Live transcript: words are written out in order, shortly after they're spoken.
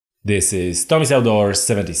This is Tommy's Outdoors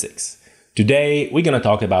 76. Today, we're going to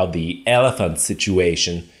talk about the elephant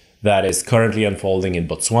situation that is currently unfolding in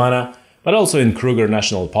Botswana, but also in Kruger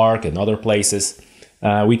National Park and other places.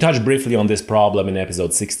 We touched briefly on this problem in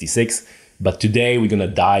episode 66, but today we're going to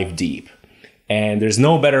dive deep. And there's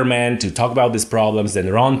no better man to talk about these problems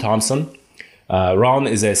than Ron Thomson. Ron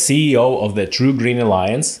is a CEO of the True Green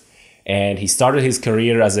Alliance, and he started his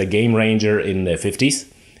career as a game ranger in the 50s.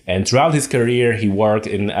 And throughout his career, he worked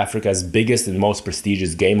in Africa's biggest and most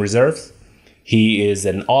prestigious game reserves. He is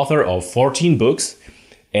an author of 14 books,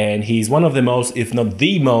 and he's one of the most, if not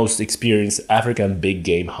the most experienced African big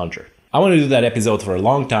game hunter. I want to do that episode for a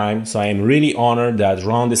long time, so I am really honored that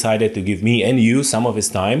Ron decided to give me and you some of his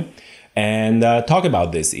time and talk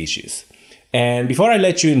about these issues. And before I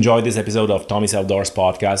let you enjoy this episode of Tommy's Outdoors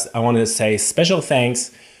podcast, I want to say special thanks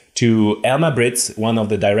to Elma Britz, one of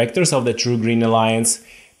the directors of the True Green Alliance,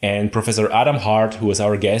 and Professor Adam Hart, who was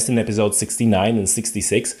our guest in episode 69 and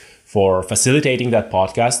 66, for facilitating that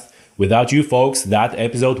podcast. Without you folks, that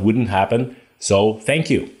episode wouldn't happen, so thank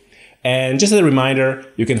you. And just as a reminder,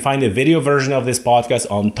 you can find a video version of this podcast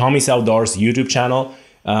on Tommy's Outdoors YouTube channel,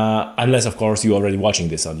 unless, of course, you're already watching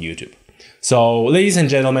this on YouTube. So, ladies and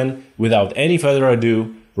gentlemen, without any further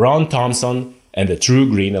ado, Ron Thomson and the True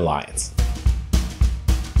Green Alliance.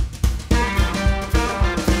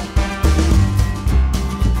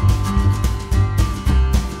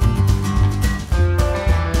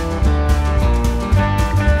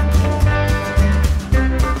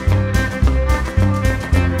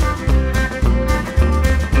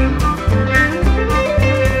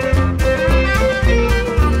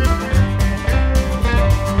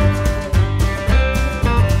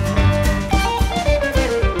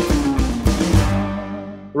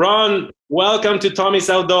 Ron, welcome to Tommy's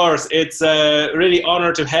Outdoors. It's a really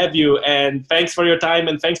honor to have you, and thanks for your time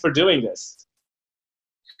and thanks for doing this.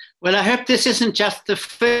 Well, I hope this isn't just the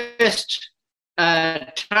first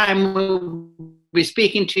time we'll be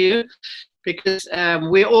speaking to you, because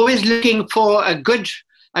we're always looking for a good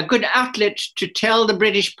outlet to tell the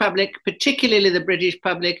British public, particularly the British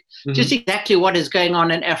public, just exactly what is going on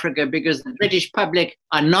in Africa, because the British public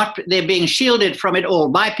are not, they're being shielded from it all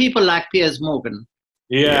by people like Piers Morgan.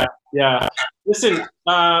 Yeah. Listen,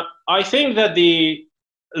 I think that the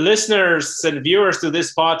listeners and viewers to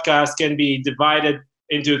this podcast can be divided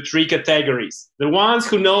into three categories. The ones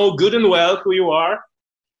who know good and well who you are,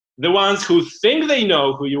 the ones who think they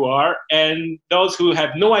know who you are, and those who have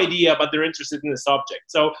no idea but they're interested in the subject.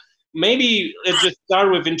 So maybe let's just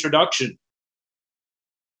start with introduction.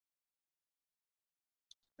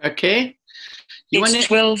 Okay. It's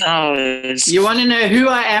 12 hours. You want to know who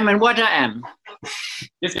I am and what I am?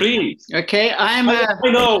 Yes, please. Okay, I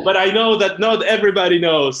know, but I know that not everybody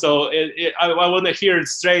knows, so I want to hear it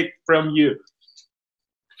straight from you.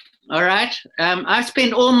 All right. I've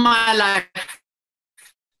spent all my life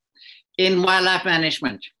in wildlife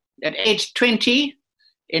management. At age 20,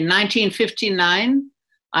 in 1959,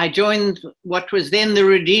 I joined what was then the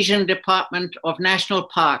Rhodesian Department of National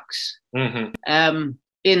Parks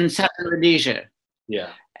in Southern Rhodesia.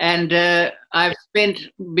 Yeah. And I've spent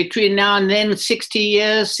between now and then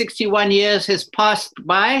 61 years has passed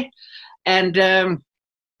by. And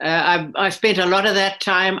I've spent a lot of that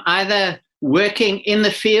time either working in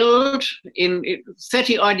the field, in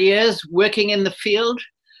 30 odd years working in the field.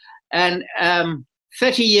 And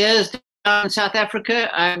 30 years down in South Africa,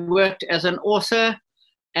 I worked as an author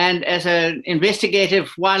and as an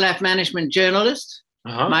investigative wildlife management journalist.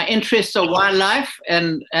 My interests are wildlife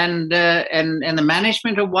and the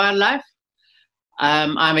management of wildlife.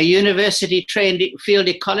 I'm a university-trained field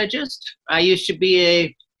ecologist. I used to be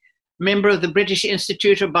a member of the British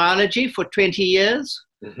Institute of Biology for 20 years,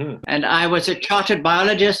 and I was a chartered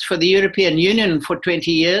biologist for the European Union for 20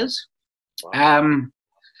 years. Wow.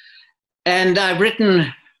 And I've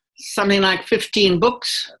written something like 15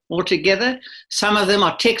 books altogether. Some of them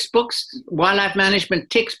are textbooks, wildlife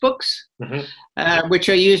management textbooks, which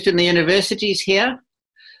are used in the universities here.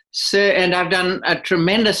 So, and I've done a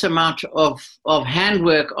tremendous amount of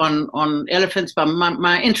handwork on elephants, but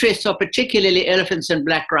my interests are particularly elephants and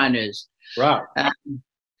black rhinos. Wow. But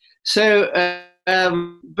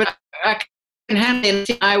I can handle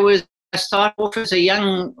anything. I started off as a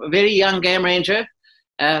very young game ranger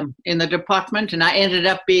in the department, and I ended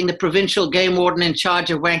up being the provincial game warden in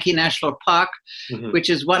charge of Wankie National Park,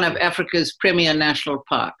 which is one of Africa's premier national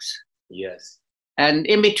parks. Yes. And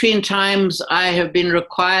in between times, I have been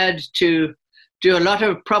required to do a lot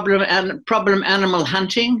of problem animal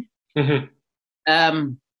hunting,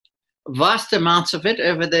 vast amounts of it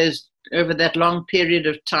over that long period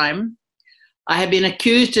of time. I have been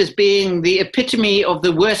accused as being the epitome of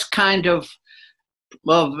the worst kind of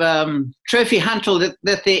trophy hunter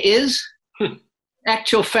that there is.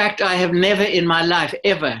 Actual fact, I have never in my life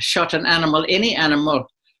ever shot an animal, any animal,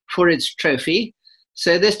 for its trophy.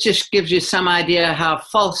 So this just gives you some idea how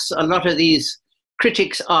false a lot of these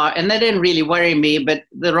critics are. And they don't really worry me, but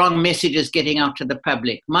the wrong message is getting out to the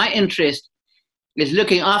public. My interest is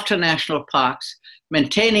looking after national parks,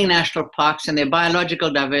 maintaining national parks and their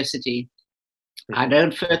biological diversity. I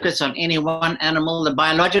don't focus on any one animal. The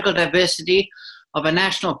biological diversity of a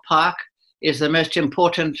national park is the most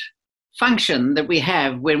important function that we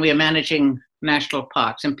have when we are managing national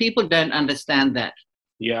parks, and people don't understand that.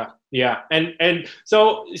 Yeah, and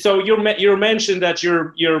so you mentioned that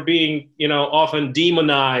you're being often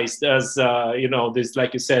demonized as this,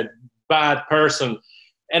 like you said, bad person,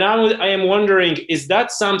 and I am wondering, is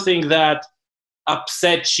that something that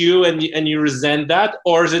upsets you and you resent that,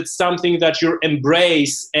 or is it something that you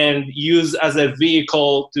embrace and use as a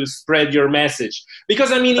vehicle to spread your message?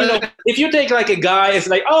 Because I mean, if you take like a guy, it's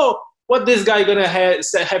like, oh, what this guy gonna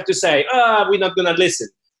have to say? We're not gonna listen.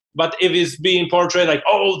 But if it's being portrayed like,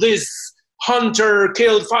 oh, this hunter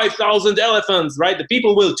killed 5,000 elephants, right? The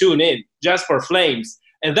people will tune in just for flames,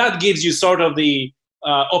 and that gives you sort of the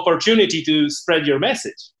opportunity to spread your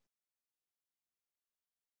message.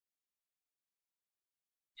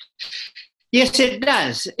 Yes, it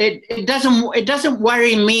does. It doesn't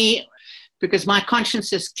worry me because my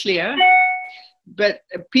conscience is clear. But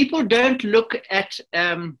people don't look at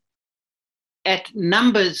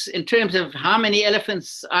numbers in terms of how many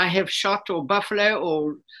elephants I have shot, or buffalo,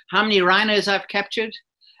 or how many rhinos I've captured.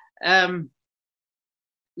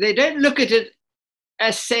 They don't look at it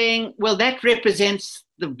as saying, well, that represents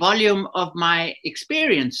the volume of my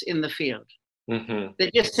experience in the field. Mm-hmm.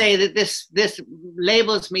 They just say that this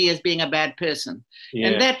labels me as being a bad person. Yeah.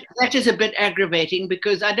 And that is a bit aggravating,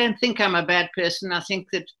 because I don't think I'm a bad person. I think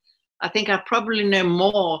I probably know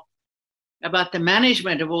more about the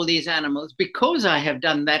management of all these animals, because I have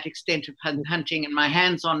done that extent of hunting and my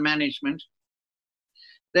hands-on management,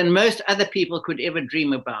 than most other people could ever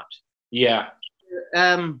dream about. Yeah.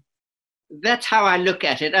 That's how I look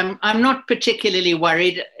at it. I'm not particularly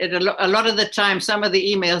worried. A lot of the time, some of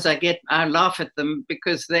the emails I get, I laugh at them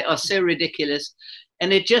because they are so ridiculous.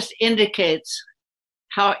 And it just indicates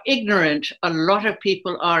how ignorant a lot of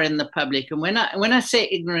people are in the public. And when I say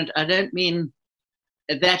ignorant, I don't mean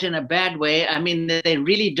that in a bad way. I mean that they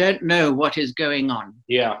really don't know what is going on.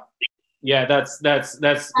 Yeah, that's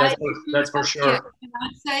for sure.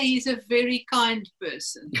 I'd say he's a very kind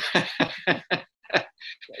person.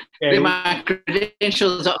 Okay. My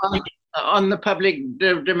credentials are on the public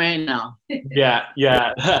domain now.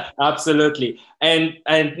 Yeah, absolutely, and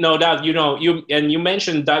no doubt, you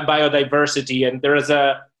mentioned that biodiversity, and there is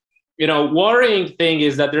a worrying thing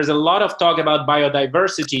is that there's a lot of talk about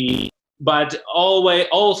biodiversity. But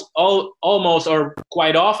almost or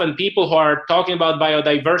quite often, people who are talking about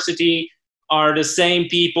biodiversity are the same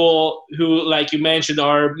people who, like you mentioned,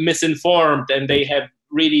 are misinformed, and they have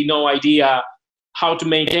really no idea how to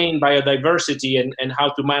maintain biodiversity and how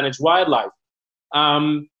to manage wildlife.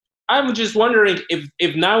 I'm just wondering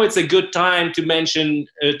if now it's a good time to mention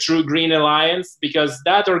True Green Alliance, because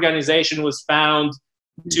that organization was found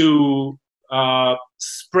to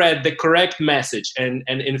spread the correct message and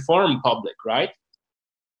inform public, right?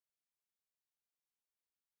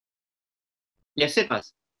 Yes, it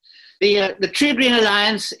was. The True Green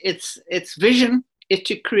Alliance, its vision is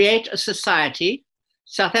to create a society,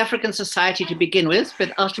 South African society to begin with,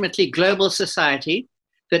 but ultimately global society,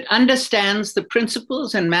 that understands the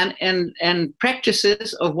principles and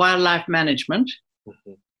practices of wildlife management,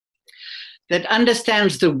 mm-hmm. that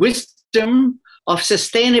understands the wisdom of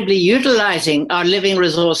sustainably utilizing our living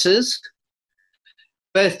resources,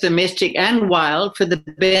 both domestic and wild, for the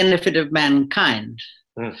benefit of mankind,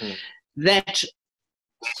 mm-hmm. that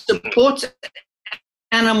supports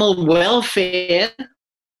animal welfare.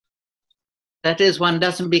 That is, one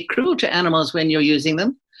doesn't be cruel to animals when you're using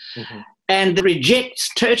them, mm-hmm. and rejects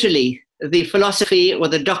totally the philosophy or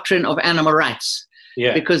the doctrine of animal rights.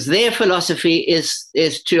 Yeah. Because their philosophy is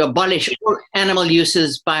to abolish all animal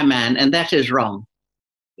uses by man, and that is wrong.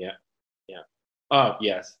 Yeah. Oh,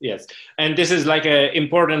 yes. And this is like an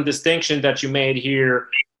important distinction that you made here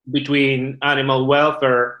between animal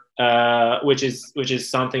welfare, which is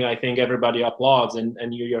something I think everybody applauds,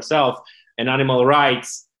 and you yourself, and animal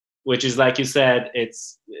rights, which is, like you said,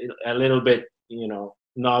 it's a little bit,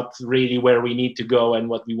 not really where we need to go and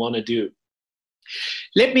what we want to do.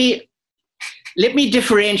 Let me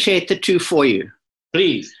differentiate the two for you.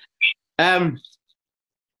 Please.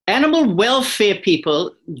 Animal welfare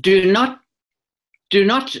people do not do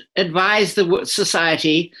not advise the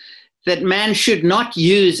society that man should not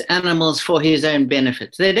use animals for his own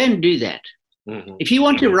benefit. They don't do that. Mm-hmm. If you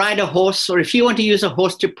want to ride a horse, or if you want to use a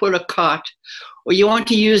horse to pull a cart, or you want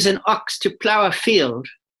to use an ox to plow a field,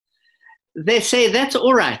 they say that's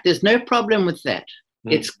all right. There's no problem with that.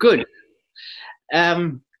 Mm. It's good.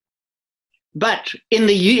 But in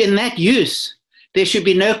that use, there should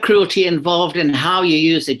be no cruelty involved in how you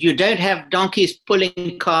use it. You don't have donkeys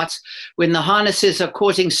pulling carts when the harnesses are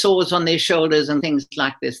causing sores on their shoulders and things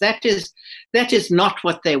like this. That is not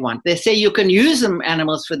what they want. They say you can use them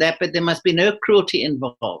animals for that, but there must be no cruelty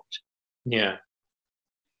involved. Yeah.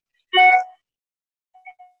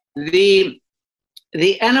 The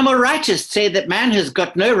animal rightists say that man has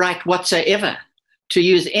got no right whatsoever to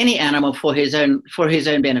use any animal for his own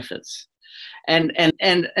benefits, and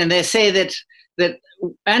they say that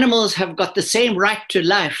animals have got the same right to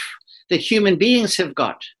life that human beings have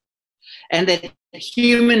got, and that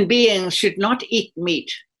human beings should not eat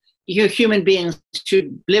meat. Human beings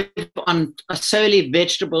should live on a solely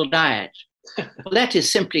vegetable diet. Well, that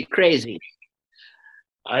is simply crazy.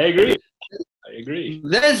 I agree.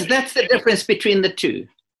 That's the difference between the two.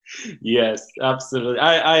 Yes, absolutely.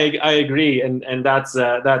 I agree, and that's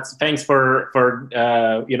thanks for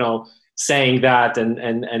saying that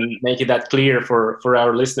and making that clear for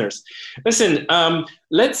our listeners. Listen,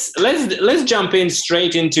 let's jump in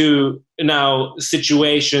straight into now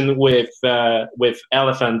situation with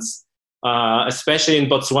elephants, especially in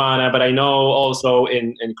Botswana, but I know also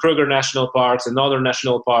in Kruger National Parks and other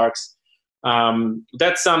national parks.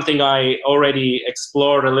 That's something I already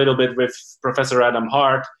explored a little bit with Professor Adam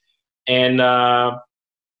Hart. And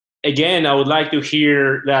again, I would like to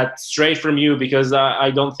hear that straight from you, because I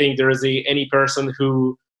don't think there is any person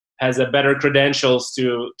who has a better credentials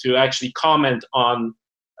to actually comment on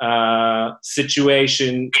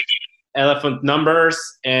situation, elephant numbers,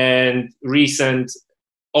 and recent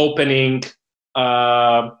opening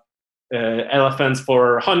elephants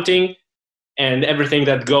for hunting and everything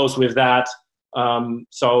that goes with that.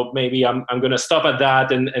 So maybe I'm going to stop at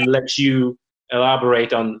that and let you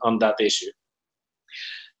elaborate on that issue.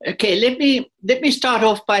 Okay, let me start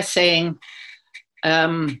off by saying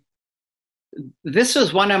this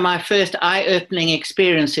was one of my first eye-opening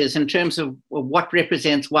experiences in terms of what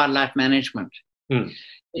represents wildlife management. Mm.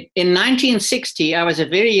 In 1960, I was a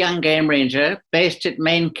very young game ranger based at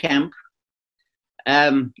Main Camp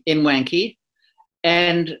in Wankie.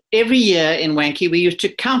 And every year in Wankie, we used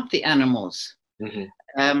to count the animals.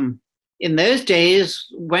 Mm-hmm. In those days,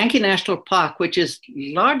 Wankie National Park, which is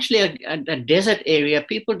largely a desert area,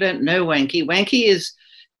 people don't know Wankie. Wankie is,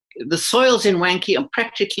 the soils in Wankie are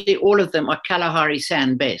practically all of them are Kalahari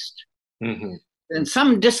sand based. Mm-hmm. In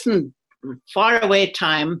some distant, far away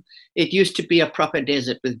time, it used to be a proper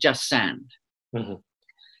desert with just sand. Mm-hmm.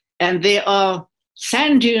 And there are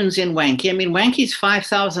sand dunes in Wankie. I mean, Wankie's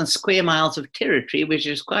 5,000 square miles of territory, which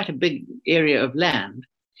is quite a big area of land.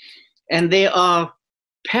 And there are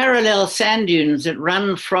parallel sand dunes that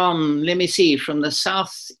run from the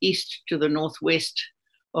southeast to the northwest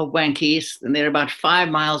of Wankie, and they're about 5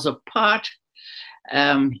 miles apart.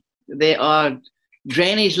 There are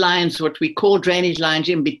drainage lines, what we call drainage lines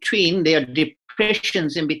in between. There are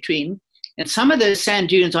depressions in between. And some of those sand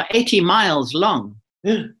dunes are 80 miles long.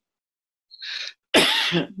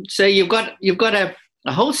 So you've got a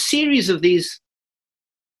whole series of these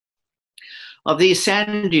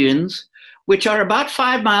sand dunes, which are about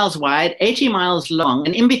 5 miles wide, 80 miles long,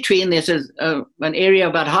 and in between there's an area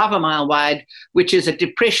about half a mile wide, which is a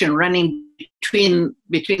depression running between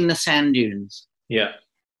the sand dunes. Yeah.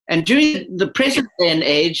 And during the present day and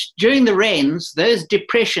age, during the rains, those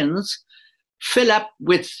depressions fill up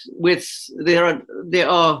with there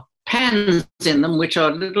are pans in them, which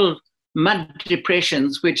are little mud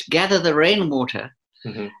depressions which gather the rainwater.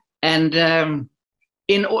 Mm-hmm. And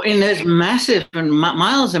in those massive and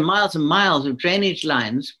miles and miles and miles of drainage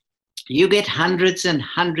lines, you get hundreds and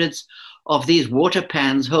hundreds of these water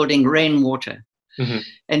pans holding rainwater. Mm-hmm.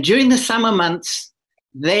 And during the summer months,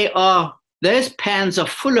 those pans are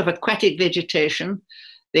full of aquatic vegetation.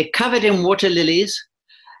 They're covered in water lilies.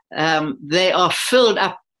 They are filled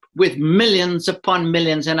up with millions upon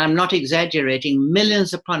millions, and I'm not exaggerating,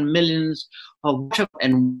 millions upon millions of water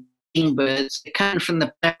and birds come from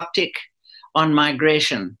the Arctic on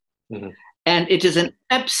migration. Mm-hmm. And it is an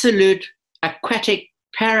absolute aquatic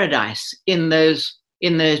paradise in those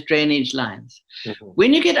drainage lines. Mm-hmm.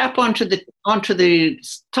 When you get up onto the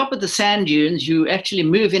top of the sand dunes, you actually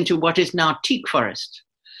move into what is now teak forest.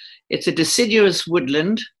 It's a deciduous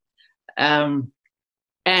woodland,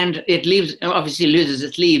 and it obviously loses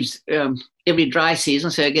its leaves every dry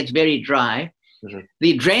season, so it gets very dry.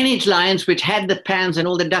 The drainage lines, which had the pans and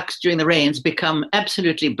all the ducts during the rains, become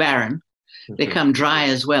absolutely barren, become dry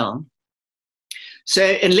as well.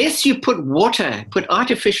 So unless you put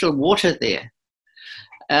artificial water there,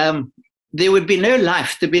 there would be no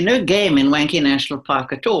life. There'd be no game in Wankie National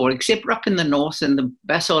Park at all, except up in the north in the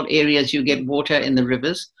basalt areas, you get water in the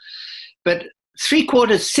rivers. But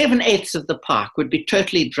 3/4, 7/8 of the park would be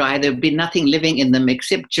totally dry. There would be nothing living in them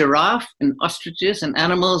except giraffe and ostriches and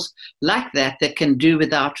animals like that can do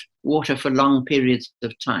without water for long periods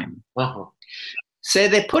of time. So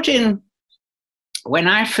they put in, when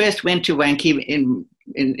I first went to Wankie in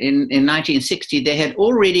 1960, they had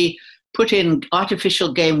already put in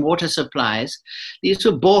artificial game water supplies. These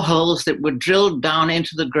were boreholes that were drilled down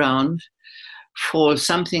into the ground for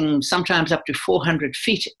sometimes up to 400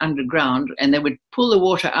 feet underground, and they would pull the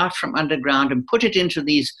water out from underground and put it into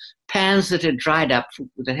these pans that had dried up,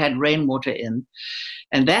 that had rainwater in.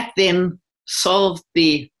 And that then solved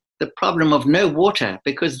the problem of no water,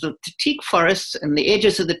 because the teak forests and the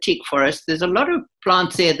edges of the teak forest, there's a lot of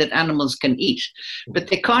plants there that animals can eat, but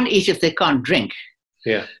they can't eat if they can't drink.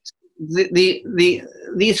 Yeah. There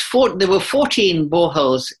were 14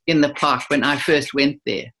 boreholes in the park when I first went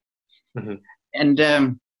there. And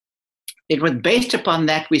it was based upon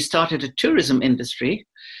that we started a tourism industry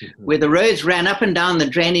where the roads ran up and down the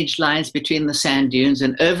drainage lines between the sand dunes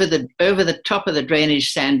and over the top of the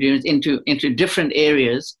drainage sand dunes into different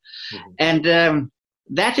areas. And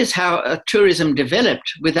that is how tourism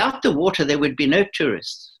developed. Without the water, there would be no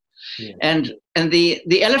tourists. And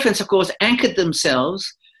the elephants, of course, anchored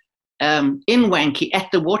themselves in Wankie at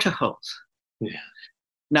the waterholes.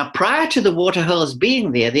 Now, prior to the waterholes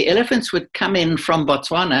being there, the elephants would come in from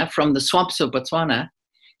Botswana, from the swamps of Botswana,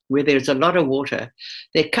 where there's a lot of water.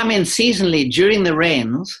 They'd come in seasonally during the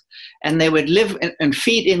rains, and they would live and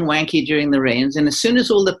feed in Wankie during the rains. And as soon as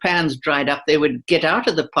all the pans dried up, they would get out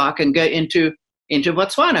of the park and go into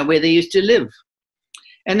Botswana, where they used to live.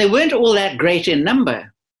 And they weren't all that great in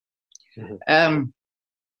number.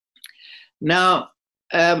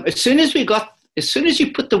 As soon as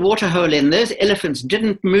you put the water hole in, those elephants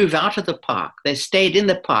didn't move out of the park. They stayed in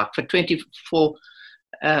the park for 24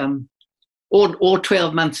 or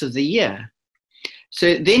 12 months of the year.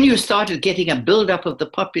 So then you started getting a buildup of the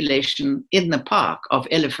population in the park of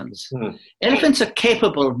elephants. Elephants are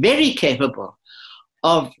capable, very capable,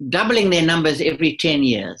 of doubling their numbers every 10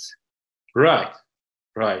 years. Right.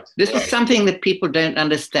 This is something that people don't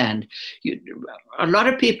understand. A lot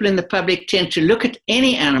of people in the public tend to look at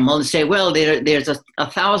any animal and say, well, there's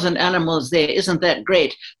 1,000 animals there. Isn't that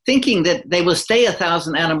great? Thinking that they will stay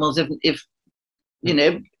 1,000 animals if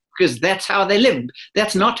because that's how they live.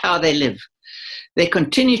 That's not how they live. They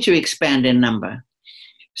continue to expand in number.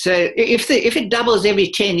 So if it doubles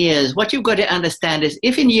every 10 years, what you've got to understand is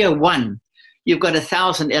if in year 1, you've got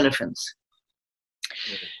 1,000 elephants,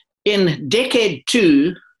 in decade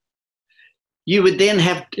 2, you would then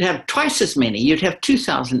have twice as many. You'd have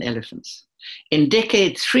 2,000 elephants. In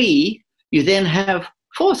decade 3, you then have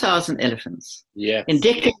 4,000 elephants. Yes. In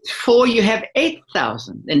decade 4, you have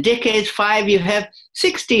 8,000. In decade 5, you have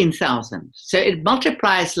 16,000. So it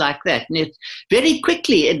multiplies like that. And very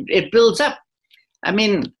quickly, it builds up. I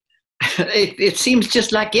mean, it seems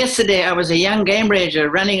just like yesterday I was a young game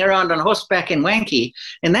ranger running around on horseback in Wankie,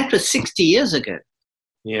 and that was 60 years ago.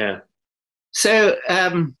 Yeah. So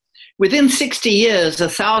within 60 years,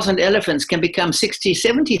 1,000 elephants can become 60,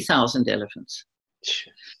 70,000 elephants.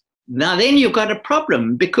 Now then you've got a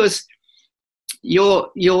problem because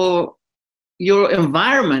your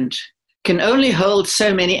environment can only hold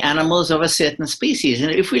so many animals of a certain species.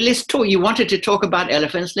 And if you wanted to talk about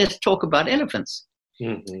elephants, let's talk about elephants.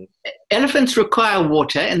 Elephants require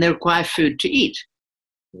water and they require food to eat.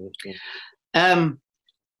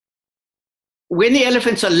 When the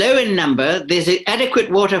elephants are low in number, there's adequate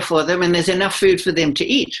water for them and there's enough food for them to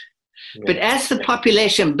eat. But as the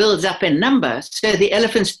population builds up in number, so the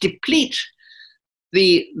elephants deplete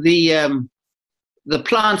the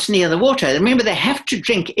plants near the water. Remember, they have to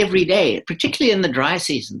drink every day, particularly in the dry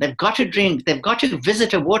season. They've got to drink, they've got to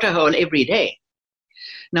visit a waterhole every day.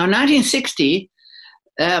 Now, in 1960,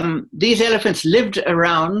 these elephants lived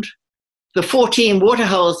around the 14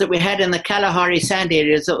 waterholes that we had in the Kalahari sand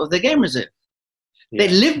areas of the game reserve. They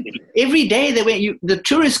lived every day. The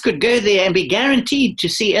tourists could go there and be guaranteed to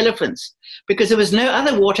see elephants because there was no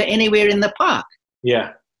other water anywhere in the park.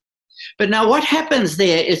 Yeah. But now what happens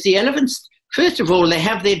there is the elephants, first of all, they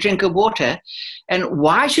have their drink of water. And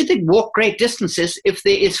why should they walk great distances if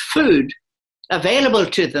there is food available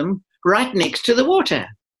to them right next to the water?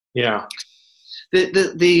 Yeah.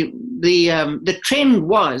 The trend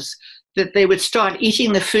was that they would start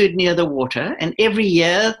eating the food near the water, and every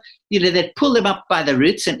year, they'd pull them up by the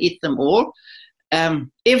roots and eat them all.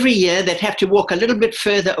 Every year, they'd have to walk a little bit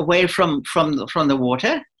further away from the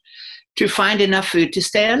water to find enough food to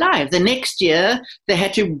stay alive. The next year, they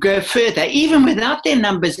had to go further, even without their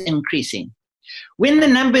numbers increasing. When the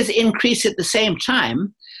numbers increase at the same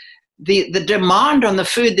time, the demand on the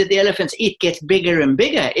food that the elephants eat gets bigger and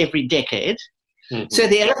bigger every decade. Mm-hmm. So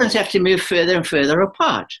the elephants have to move further and further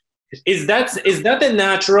apart. Is that a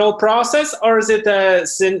natural process, or is it a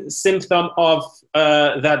symptom of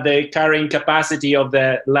that the carrying capacity of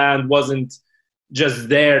the land wasn't just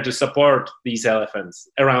there to support these elephants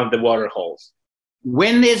around the water holes?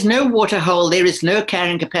 When there's no water hole, there is no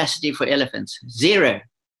carrying capacity for elephants. Zero.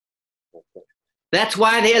 Okay. That's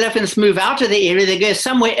why the elephants move out of the area. They go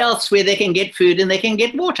somewhere else where they can get food and they can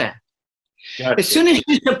get water. Gotcha. As soon as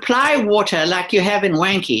you supply water, like you have in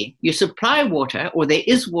Wankie, you supply water, or there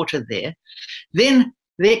is water there, then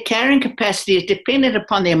their carrying capacity is dependent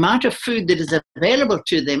upon the amount of food that is available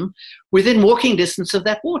to them within walking distance of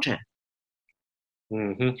that water.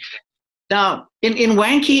 Mm-hmm. Now, in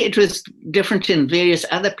Wankie, it was different in various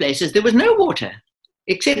other places. There was no water,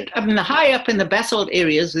 except high up in the basalt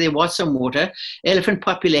areas, there was some water. Elephant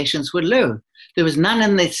populations were low. There was none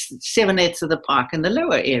in the 7/8 of the park in the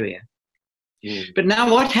lower area. Mm. But now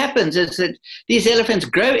what happens is that these elephants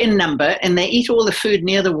grow in number and they eat all the food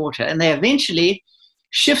near the water, and they eventually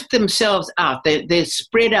shift themselves out. They're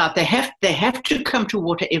spread out. They have to come to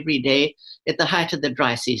water every day at the height of the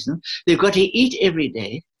dry season. They've got to eat every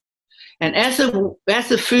day. And as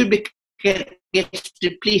the food gets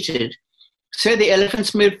depleted, so the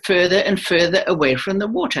elephants move further and further away from the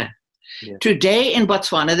water. Yeah. Today in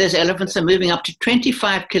Botswana, those elephants are moving up to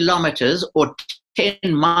 25 kilometers or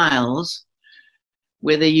 10 miles.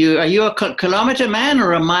 Are you a kilometer man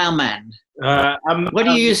or a mile man? What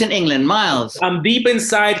do you use in England? Miles? I'm deep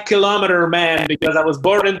inside kilometer man because I was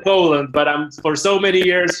born in Poland, but I'm for so many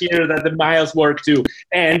years here that the miles work too.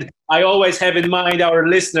 And I always have in mind our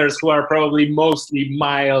listeners who are probably mostly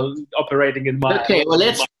operating in miles. Okay, well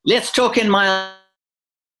let's talk in miles.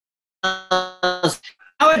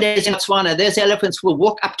 Nowadays in Botswana, those elephants will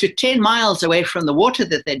walk up to 10 miles away from the water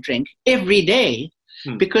that they drink every day,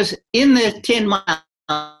 because in the 10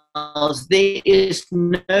 miles, there is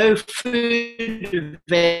no food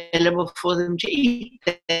available for them to eat.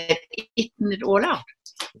 They've eaten it all out.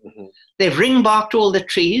 Mm-hmm. They've ring-barked all the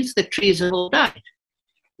trees have all died.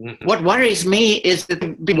 Mm-hmm. What worries me is that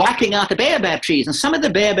they've been wiping out the baobab trees, and some of the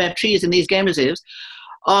baobab trees in these game reserves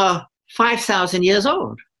are 5,000 years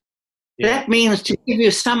old. Yeah. That means, to give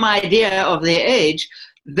you some idea of their age,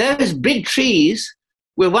 those big trees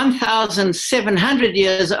were 1,700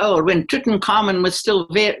 years old when Tutankhamun was still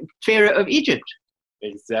Pharaoh of Egypt.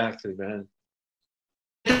 Exactly, man.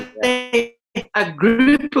 A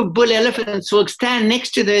group of bull elephants will stand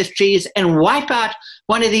next to those trees and wipe out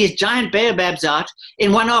one of these giant baobabs out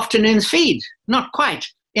in one afternoon's feed. Not quite.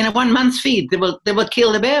 In a 1 month's feed, they will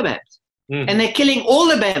kill the baobabs. Mm-hmm. And they're killing all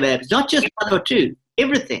the baobabs, not just one or two,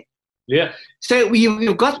 everything. Yeah. So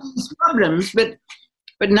you've got these problems, but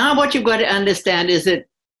now what you've got to understand is that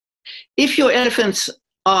if your elephants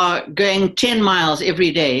are going 10 miles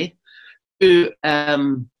every day to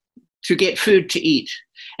get food to eat,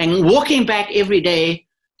 and walking back every day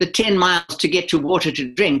the 10 miles to get to water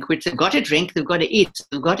to drink, which they've got to drink, they've got to eat,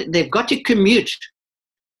 they've got to commute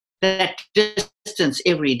that distance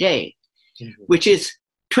every day, mm-hmm. which is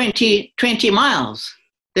 20 miles.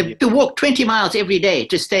 They have to walk 20 miles every day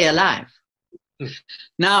to stay alive. Mm-hmm.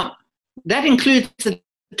 Now, that includes the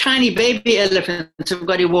tiny baby elephants who've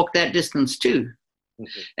got to walk that distance too.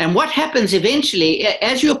 Mm-hmm. And what happens eventually,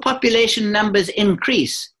 as your population numbers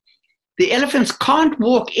increase, the elephants can't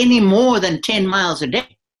walk any more than 10 miles a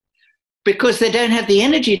day because they don't have the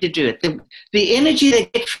energy to do it. The energy they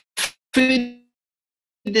get from food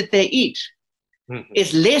that they eat mm-hmm.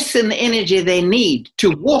 is less than the energy they need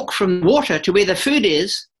to walk from water to where the food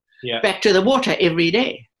is back to the water every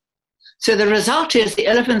day. So the result is the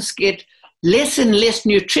elephants get less and less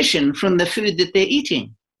nutrition from the food that they're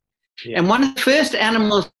eating. Yeah. And one of the first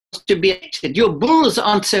animals to be affected, your bulls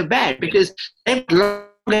aren't so bad because they've got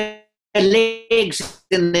longer legs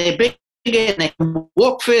and they're bigger and they can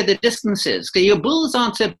walk further distances. So your bulls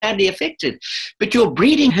aren't so badly affected, but your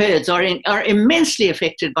breeding herds are immensely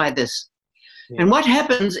affected by this. Yeah. And what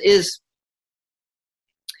happens is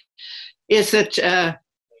that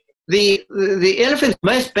the elephants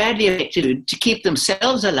most badly affected to keep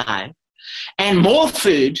themselves alive, and more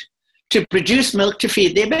food to produce milk to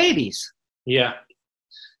feed their babies. Yeah.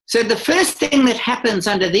 So the first thing that happens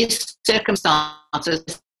under these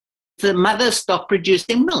circumstances, the mothers stop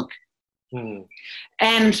producing milk. Mm.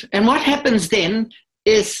 And what happens then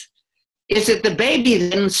is that the baby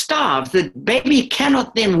then starves. The baby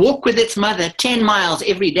cannot then walk with its mother 10 miles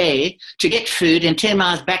every day to get food and 10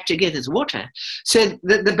 miles back to get its water. So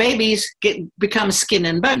the babies become skin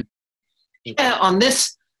and bone. Here on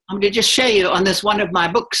this, I'm going to just show you on this one of my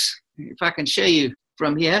books, if I can show you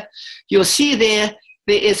from here, you'll see there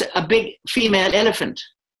is a big female elephant.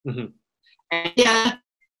 Mm-hmm. And here,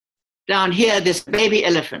 down here, this baby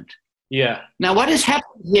elephant. Yeah. Now what has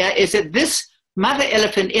happened here is that this mother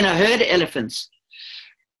elephant in a herd of elephants,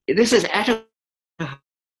 this is at a,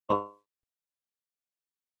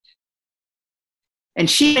 and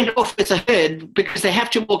she went off with a herd because they have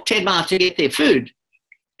to walk 10 miles to get their food.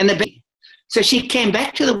 And the baby, so she came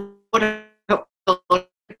back to the water to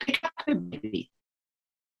pick up her baby.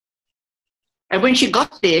 And when she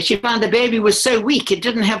got there, she found the baby was so weak, it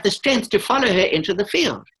didn't have the strength to follow her into the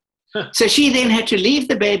field. So she then had to leave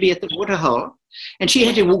the baby at the waterhole, and she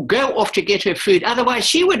had to go off to get her food. Otherwise,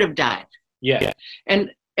 she would have died. Yeah. And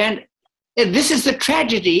this is the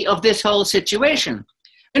tragedy of this whole situation.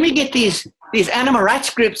 When we get these animal rights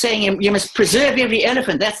groups saying you must preserve every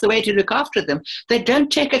elephant, that's the way to look after them, they don't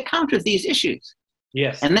take account of these issues.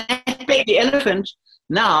 Yes. And that baby elephant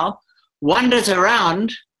now wanders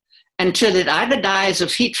around until it either dies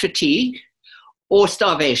of heat fatigue or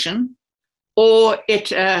starvation, or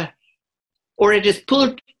it is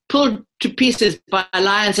pulled to pieces by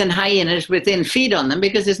lions and hyenas which then feed on them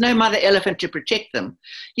because there's no mother elephant to protect them.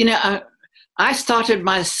 You know, I started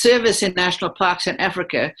my service in national parks in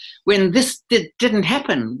Africa when this didn't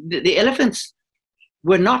happen. The elephants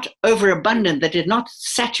were not overabundant. They did not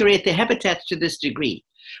saturate their habitats to this degree.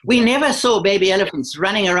 We never saw baby elephants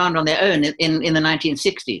running around on their own in the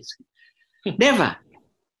 1960s. Never.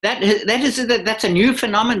 That's a new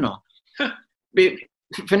phenomenon.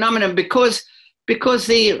 Because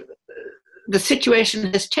the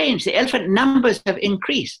situation has changed. The elephant numbers have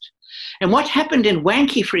increased. And what happened in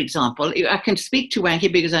Wankie, for example, I can speak to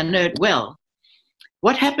Wankie because I know it well.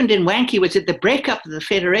 What happened in Wankie was at the breakup of the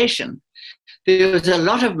federation, there was a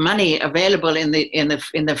lot of money available in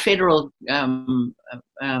the federal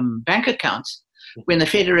bank accounts when the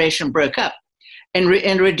federation broke up. And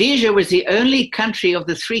Rhodesia was the only country of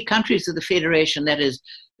the three countries of the federation, that is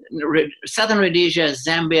Southern Rhodesia,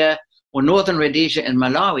 Zambia, or Northern Rhodesia and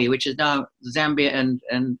Malawi, which is now Zambia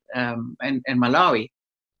and Malawi.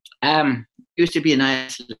 Used to be an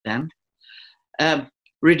island.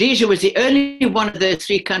 Rhodesia was the only one of those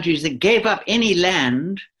three countries that gave up any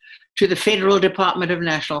land to the Federal Department of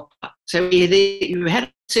National Parks. So you had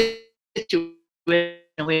a situation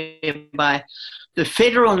whereby the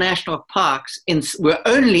federal national parks were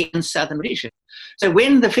only in Southern Rhodesia. So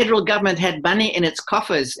when the federal government had money in its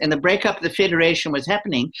coffers and the breakup of the federation was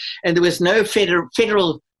happening, and there was no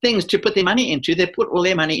federal things to put their money into, they put all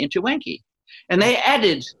their money into Wankie. And they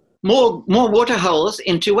added more water holes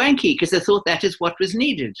into Wankie because they thought that is what was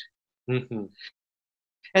needed. Mm-hmm.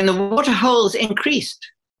 And the water holes increased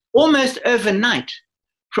almost overnight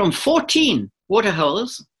from 14 water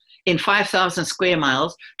holes in 5,000 square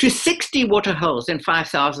miles to 60 water holes in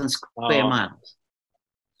 5,000 square miles.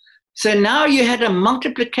 So now you had a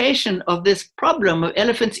multiplication of this problem of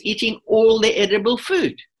elephants eating all the edible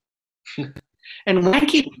food. And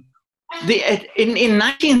Wankie, in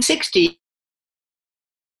 1960,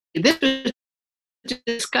 this was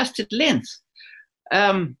discussed at length.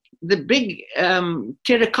 The big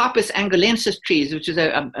Pterocarpus angolensis trees, which is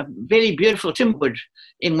a very beautiful timberwood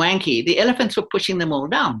in Wankie, the elephants were pushing them all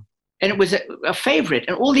down. And it was a favorite.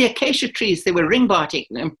 And all the acacia trees, they were ring-barking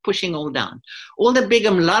and pushing all down. All the big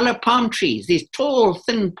umlala palm trees, these tall,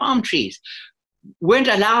 thin palm trees, weren't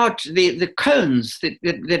allowed, the cones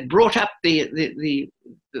that brought up the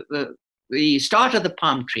start of the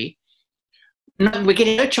palm tree, were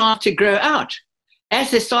getting no chance to grow out. As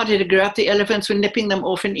they started to grow up, the elephants were nipping them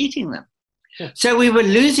off and eating them. Yeah. So we were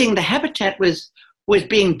losing, the habitat was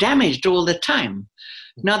being damaged all the time.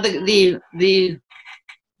 Now the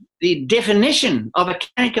definition of a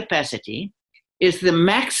carrying capacity is the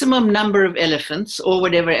maximum number of elephants, or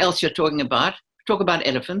whatever else you're talking about. Talk about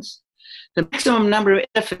elephants. The maximum number of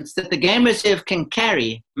elephants that the game reserve can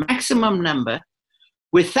carry, maximum number,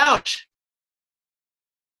 without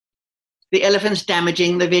the elephants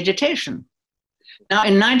damaging the vegetation. Now,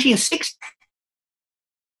 in 1960,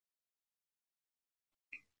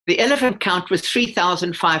 the elephant count was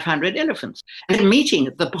 3,500 elephants. At a meeting,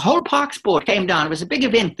 the whole Parks Board came down. It was a big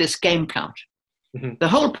event, this game count. Mm-hmm. The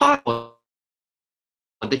whole Park Board,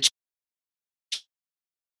 the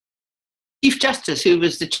Chief Justice, who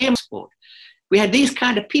was the chairman of the board, we had these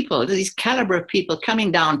kind of people, these caliber of people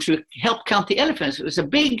coming down to help count the elephants. It was a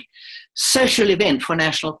big social event for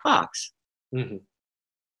national parks. Mm-hmm.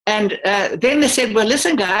 And then they said, well,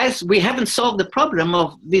 listen, guys, we haven't solved the problem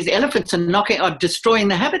of these elephants are destroying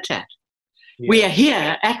the habitat. Yeah. We are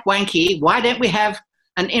here at Wankie. Why don't we have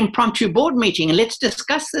an impromptu board meeting and let's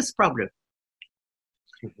discuss this problem?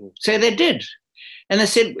 Mm-hmm. So they did. And they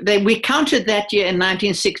said, we counted that year in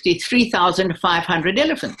 1960, 3,500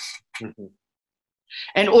 elephants. Mm-hmm.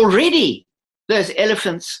 And already those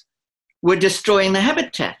elephants were destroying the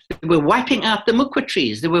habitat. They were wiping out the mukwa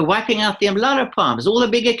trees. They were wiping out the umlala palms, all the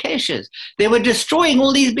big acacias. They were destroying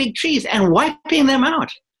all these big trees and wiping them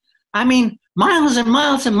out. I mean, miles and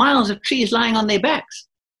miles and miles of trees lying on their backs.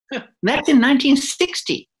 That's in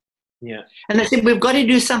 1960. Yeah. And they said, we've got to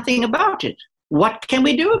do something about it. What can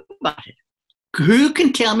we do about it? Who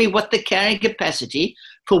can tell me what the carrying capacity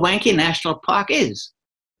for Wankie National Park is?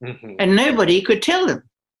 Mm-hmm. And nobody could tell them.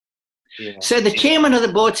 Yeah. So the chairman of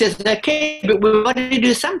the board says, okay, but we've got to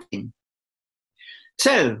do something.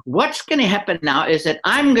 So what's going to happen now is that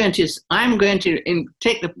I'm going to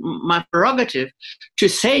take my prerogative to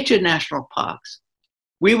say to national parks,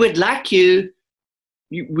 we would like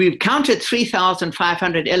we've counted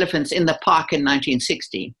 3,500 elephants in the park in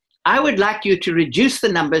 1960. I would like you to reduce the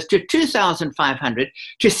numbers to 2,500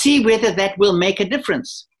 to see whether that will make a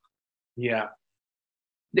difference. Yeah.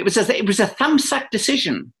 It was a thumb-suck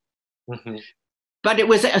decision. Mm-hmm. But it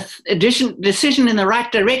was a decision in the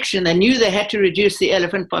right direction. They knew they had to reduce the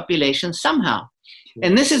elephant population somehow. Mm-hmm.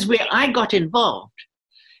 And this is where I got involved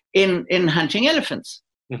in hunting elephants.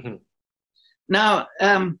 Mm-hmm. Now,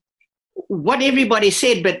 what everybody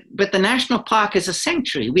said, but the national park is a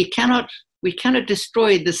sanctuary. We cannot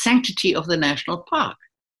destroy the sanctity of the national park.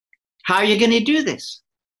 How are you going to do this?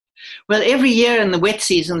 Well, every year in the wet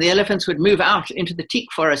season, the elephants would move out into the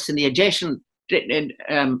teak forests in the adjacent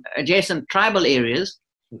tribal areas,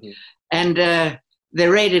 mm-hmm. and they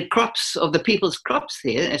raided crops of the people's crops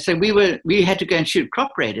there. So we had to go and shoot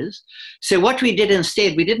crop raiders. So what we did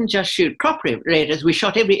instead, we didn't just shoot crop raiders, we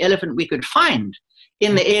shot every elephant we could find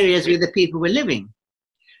in the areas where the people were living.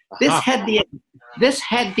 Uh-huh. This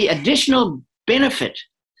had the additional benefit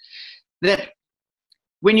that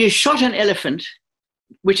when you shot an elephant,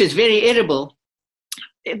 which is very edible,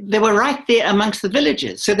 they were right there amongst the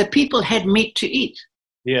villages. So the people had meat to eat.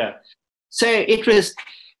 Yeah. So it was,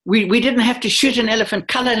 we didn't have to shoot an elephant,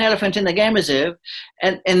 cull an elephant in the game reserve,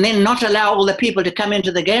 and then not allow all the people to come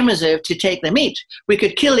into the game reserve to take the meat. We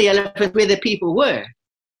could kill the elephant where the people were.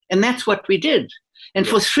 And that's what we did. And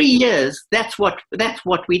for 3 years, that's what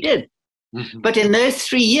we did. Mm-hmm. But in those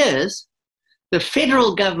 3 years, the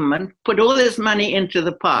federal government put all this money into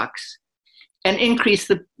the parks and increased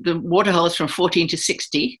the water holes from 14 to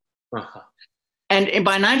 60. Uh-huh. And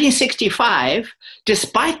by 1965,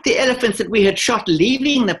 despite the elephants that we had shot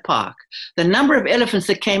leaving the park, the number of elephants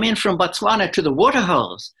that came in from Botswana to the water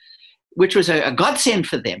holes, which was a godsend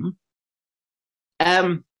for them,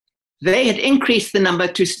 they had increased the number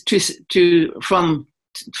from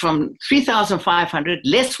 3,500,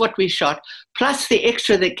 less what we shot, plus the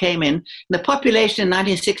extra that came in. The population in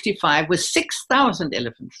 1965 was 6,000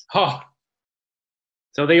 elephants. Oh.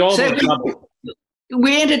 So they all doubled.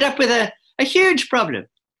 We ended up with a huge problem.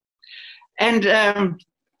 And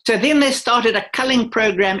so then they started a culling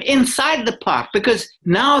program inside the park, because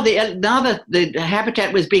now the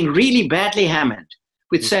habitat was being really badly hammered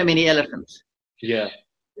with so many elephants. Yeah.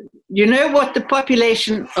 You know what the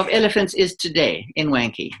population of elephants is today in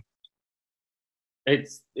Wankie?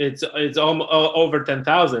 It's over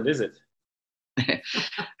 10,000, is it?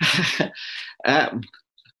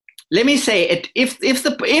 Let me say, if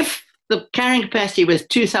the carrying capacity was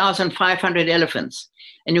 2,500 elephants,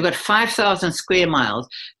 and you've got 5,000 square miles,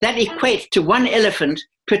 that equates to 1 elephant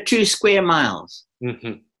per 2 square miles.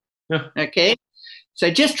 Mm-hmm. Yeah. Okay? So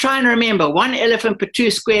just try and remember, 1 elephant per 2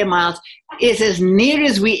 square miles is as near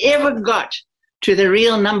as we ever got to the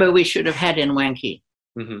real number we should have had in Wankie.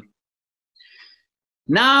 Mm-hmm.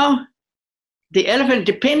 Now, the elephant,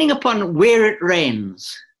 depending upon where it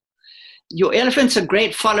rains, your elephants are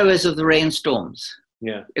great followers of the rainstorms.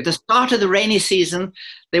 Yeah. At the start of the rainy season,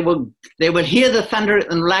 they will hear the thunder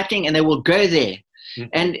and lightning, and they will go there.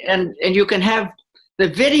 Mm-hmm. And you can have the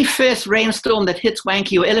very first rainstorm that hits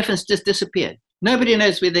Wankie, your elephants just disappear. Nobody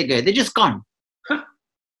knows where they go. They're just gone. Huh.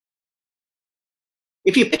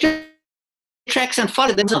 If you pick your tracks and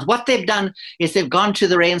follow them, what they've done is they've gone to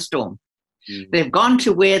the rainstorm. Mm-hmm. They've gone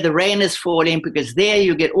to where the rain is falling, because there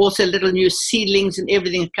you get also little new seedlings and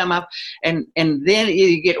everything come up, and then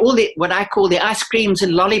you get all the what I call the ice creams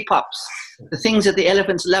and lollipops, the things that the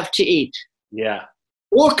elephants love to eat. Yeah.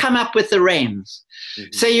 all come up with the rains.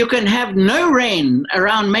 So you can have no rain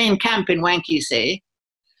around main camp in Wankie, say,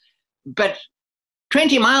 but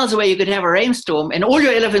 20 miles away you could have a rainstorm, and all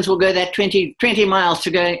your elephants will go that 20 miles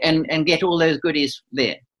to go and get all those goodies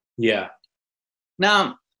there. Yeah.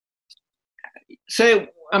 Now, so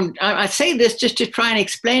I say this just to try and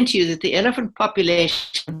explain to you that the elephant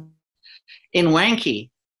population in Wankie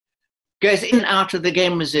goes in and out of the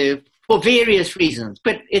game reserve for various reasons,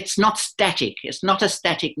 but it's not static. It's not a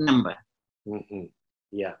static number.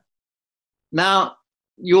 Yeah. Now,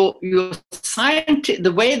 your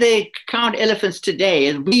the way they count elephants today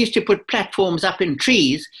is we used to put platforms up in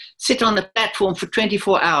trees, sit on the platform for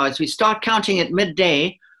 24 hours. We start counting at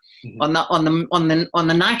midday on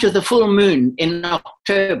the night of the full moon in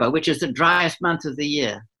October, which is the driest month of the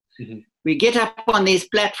year. We get up on these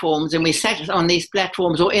platforms, and we sat on these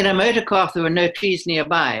platforms or in a motor car if there were no trees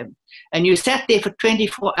nearby, and you sat there for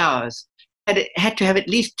 24 hours. Had to have at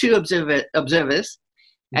least 2 observers,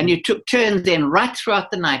 and you took turns then right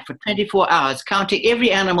throughout the night for 24 hours, counting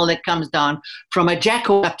every animal that comes down from a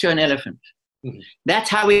jackal up to an elephant. That's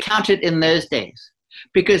how we counted in those days,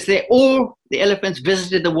 because the elephants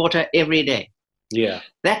visited the water every day. Yeah.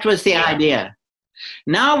 That was the idea.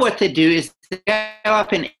 Now what they do is they go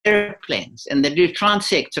up in airplanes and they do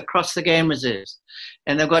transects across the game reserves.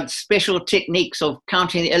 And they've got special techniques of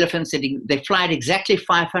counting the elephants. They fly at exactly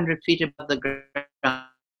 500 feet above the ground.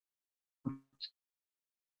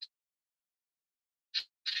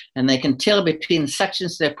 And they can tell between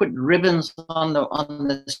sections. They put ribbons on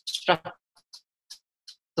the struts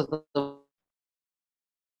of the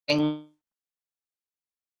wings,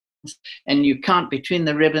 and you count between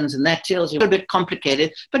the ribbons, and that tells you a little bit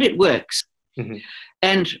complicated, but it works.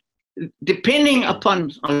 And depending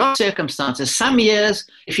upon a lot of circumstances, some years,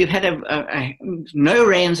 if you've had no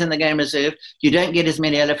rains in the game reserve, you don't get as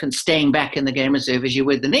many elephants staying back in the game reserve as you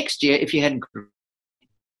would the next year if you had.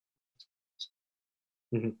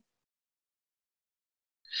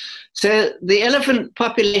 So the elephant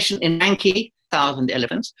population in Wankie, 1,000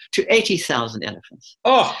 elephants to 80,000 elephants.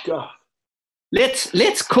 Oh, God.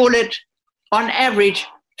 Let's call it, on average,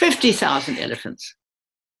 50,000 elephants.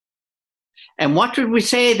 And what would we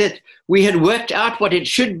say that we had worked out what it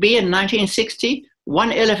should be in 1960?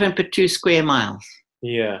 1 elephant per 2 square miles.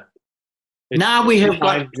 Yeah. Now we have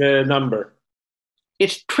got the number.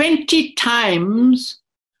 It's 20 times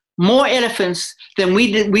more elephants than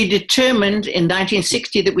we determined in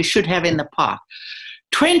 1960 that we should have in the park.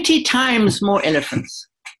 20 times more elephants.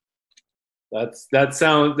 That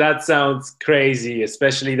sounds crazy,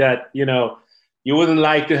 especially that, you wouldn't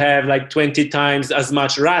like to have like 20 times as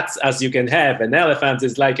much rats as you can have. An elephant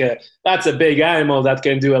is that's a big animal that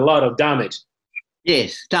can do a lot of damage.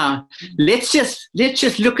 Yes. Now let's just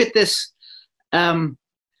look at this in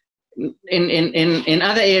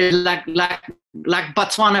other areas like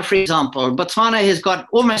Botswana, for example. Botswana has got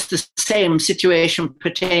almost the same situation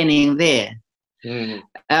pertaining there. And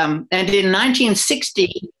in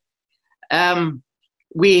 1960,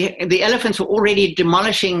 the elephants were already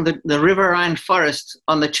demolishing the riverine forest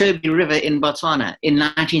on the Chobe River in Botswana in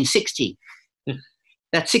 1960.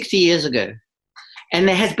 That's 60 years ago. And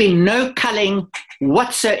there has been no culling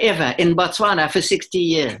whatsoever in Botswana for 60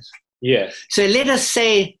 years. Yes. So let us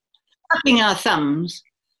say, cutting our thumbs,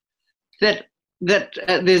 that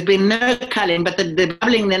there's been no culling, but they're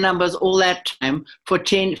doubling their numbers all that time for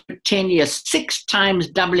 10 years, 6 times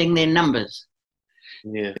doubling their numbers.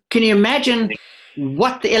 Yeah. Can you imagine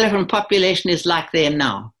what the elephant population is like there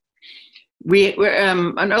now? We're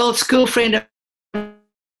an old school friend of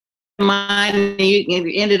mine,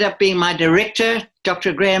 he ended up being my director,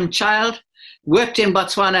 Dr. Graham Child, worked in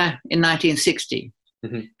Botswana in 1960.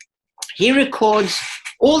 He records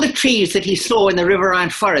all the trees that he saw in the riverine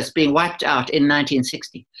forest being wiped out in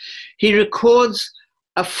 1960. He records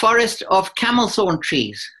a forest of camel thorn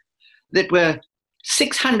trees that were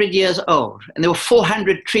 600 years old, and there were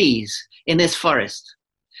 400 trees in this forest.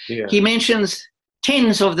 Yeah. He mentions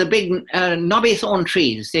tens of the big knobby thorn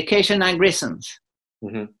trees, the Acacia nigrescens.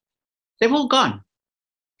 They've all gone.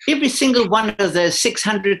 Every single one of those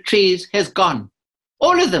 600 trees has gone.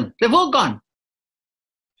 All of them, they've all gone.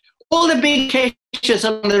 All the big acacias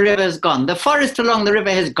along the river has gone. The forest along the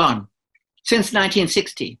river has gone since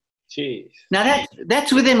 1960. Jeez. Now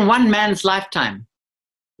that's within one man's lifetime.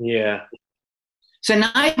 Yeah. So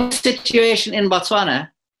now the situation in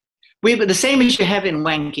Botswana, we've got the same issue you have in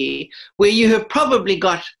Wankie, where you have probably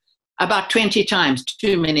got about 20 times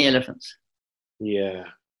too many elephants. Yeah.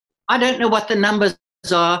 I don't know what the numbers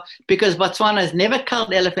are, because Botswana has never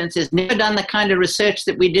culled elephants, has never done the kind of research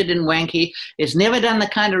that we did in Wankie, it's never done the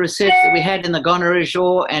kind of research that we had in the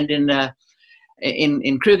Gonarezhou and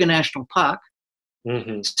in Kruger National Park.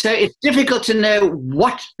 Mm-hmm. So it's difficult to know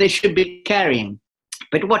what they should be carrying.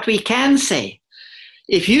 But what we can say,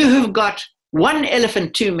 if you have got one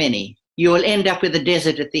elephant too many, you will end up with a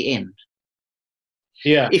desert at the end.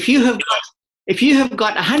 Yeah. If you have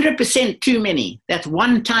got 100% too many, that's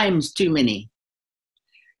 1 times too many.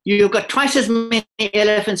 You've got twice as many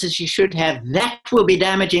elephants as you should have. That will be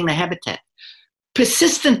damaging the habitat.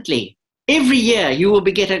 Persistently, every year, you will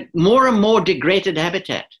be getting more and more degraded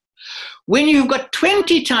habitat. When you've got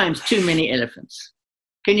 20 times too many elephants,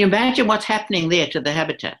 can you imagine what's happening there to the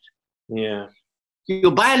habitat? Yeah.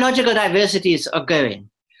 Your biological diversities are going.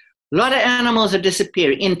 A lot of animals are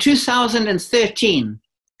disappearing. In 2013,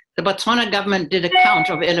 the Botswana government did a count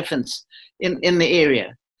of elephants in the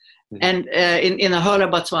area and in the whole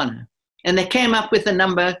of Botswana. And they came up with the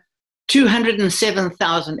number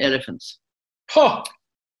 207,000 elephants. Huh.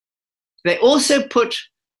 They also put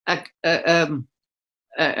an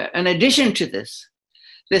addition to this.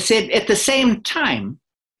 They said at the same time,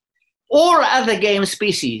 all other game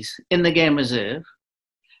species in the game reserve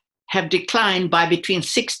have declined by between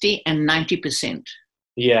 60 and 90%.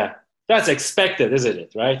 Yeah, that's expected, isn't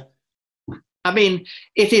it, right? I mean,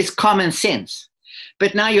 it is common sense.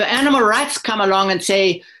 But now your animal rights come along and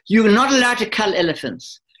say, you're not allowed to cull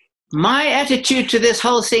elephants. My attitude to this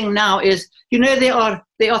whole thing now is, you know, there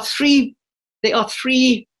are three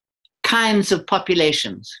kinds of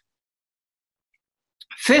populations.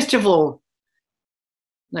 First of all,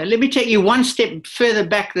 now let me take you one step further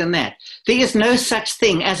back than that. There is no such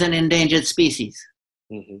thing as an endangered species.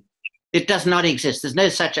 Mm-hmm. It does not exist. There's no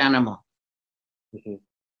such animal. Mm-hmm.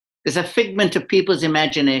 It's a figment of people's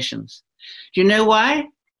imaginations. Do you know why?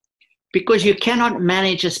 Because you cannot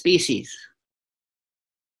manage a species.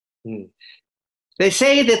 Mm. They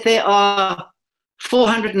say that there are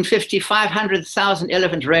 450, 500,000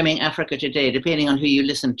 elephants roaming Africa today, depending on who you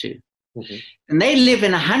listen to. Mm-hmm. And they live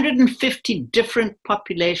in 150 different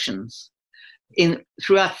populations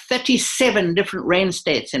throughout 37 different rain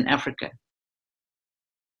states in Africa.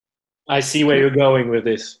 I see where you're going with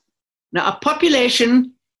this. Now, a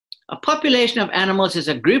population of animals is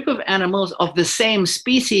a group of animals of the same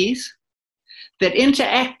species that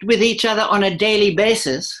interact with each other on a daily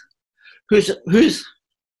basis, whose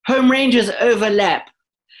home ranges overlap,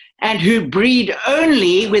 and who breed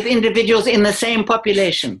only with individuals in the same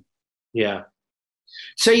population. Yeah.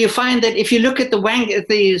 So you find that if you look at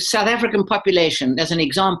the South African population as an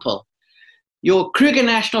example, your Kruger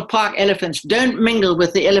National Park elephants don't mingle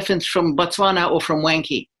with the elephants from Botswana or from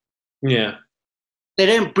Wankie. Yeah. They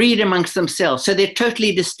don't breed amongst themselves, so they're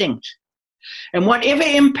totally distinct. And whatever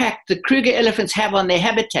impact the Kruger elephants have on their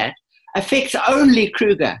habitat affects only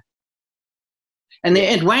Kruger. And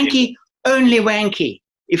at Wankie, only Wankie,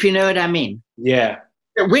 if you know what I mean. Yeah.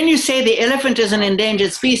 When you say the elephant is an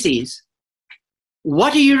endangered species,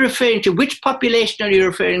 what are you referring to? Which population are you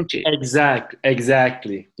referring to?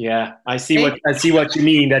 Exactly. Yeah, I see what you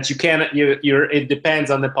mean. That you cannot. It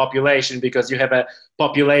depends on the population, because you have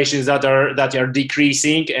populations that are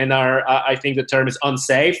decreasing and are. I think the term is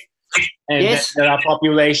unsafe, and yes. There are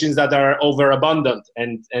populations that are overabundant,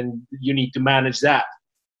 and you need to manage that.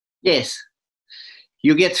 Yes.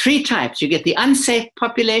 You get 3 types. You get the unsafe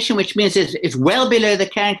population, which means it's well below the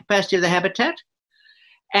carrying capacity of the habitat,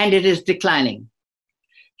 and it is declining.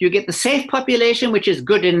 You get the safe population, which is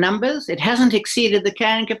good in numbers. It hasn't exceeded the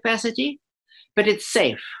carrying capacity, but it's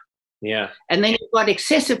safe. Yeah. And then you've got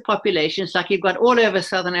excessive populations, like you've got all over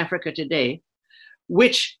Southern Africa today,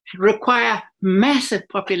 which require massive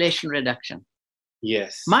population reduction.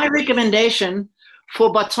 Yes. My recommendation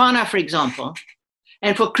for Botswana, for example,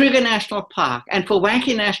 and for Kruger National Park, and for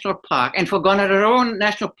Wankie National Park, and for Gonaroon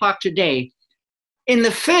National Park today, in the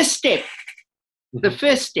first step,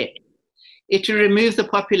 is to remove the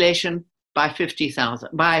population by 50,000,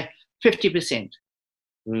 by 50%.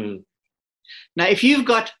 Mm. Now, if you've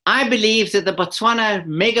got, I believe that the Botswana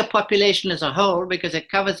mega population as a whole, because it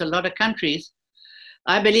covers a lot of countries,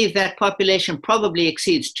 I believe that population probably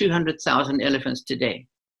exceeds 200,000 elephants today.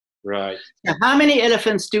 Right. Now, how many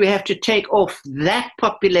elephants do we have to take off that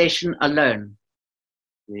population alone?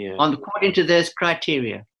 Yeah. According to those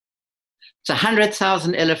criteria. It's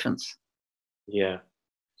 100,000 elephants. Yeah.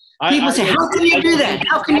 People say, how can you do that?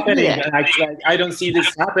 How can you do that? I don't see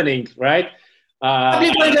this happening, right?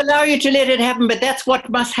 Probably won't allow you to let it happen, but that's what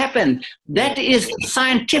must happen. That is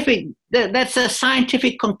scientific. That's a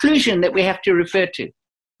scientific conclusion that we have to refer to.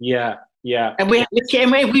 Yeah, yeah. And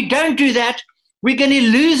if we don't do that, we're going to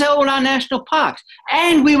lose all our national parks,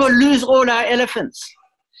 and we will lose all our elephants.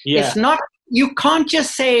 Yeah. It's not. You can't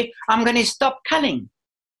just say, I'm going to stop culling.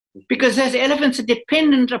 because those elephants are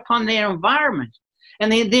dependent upon their environment.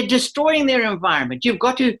 And they're destroying their environment. You've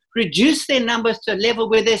got to reduce their numbers to a level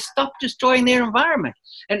where they stop destroying their environment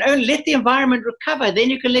and only let the environment recover. Then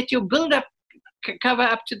you can let your build-up cover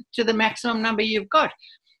up to the maximum number you've got.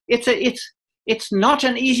 It's not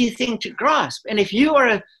an easy thing to grasp. And if you are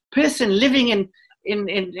a person living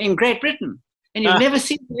in Great Britain and you've never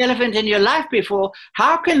seen an elephant in your life before,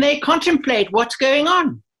 how can they contemplate what's going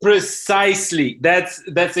on? Precisely. That's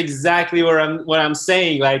exactly what I'm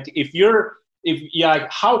saying. Like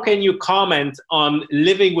how can you comment on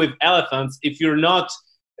living with elephants if you're not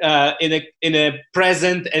in a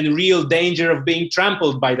present and real danger of being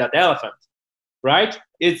trampled by that elephant, right?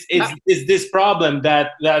 It's this problem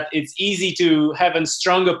that it's easy to have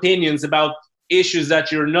strong opinions about issues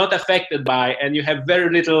that you're not affected by, and you have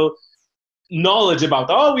very little knowledge about.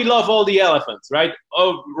 Oh, we love all the elephants, right?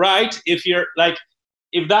 Oh, right.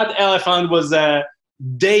 If that elephant was a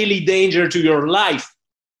daily danger to your life,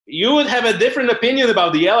 you would have a different opinion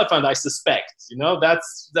about the elephant, I suspect.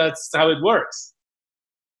 That's how it works.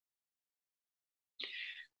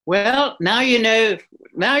 Well, now you know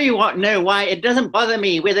why it doesn't bother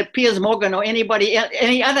me whether Piers Morgan or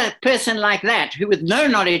any other person like that who with no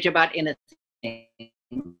knowledge about anything,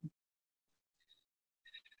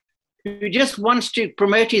 who just wants to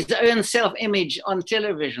promote his own self-image on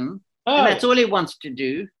television, and that's all he wants to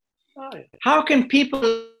do. How can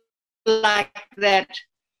people like that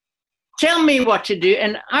tell me what to do?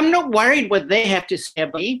 And I'm not worried what they have to say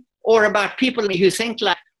about me or about people who think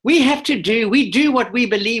like we do what we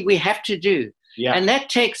believe we have to do. Yeah. And that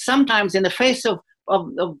takes sometimes, in the face of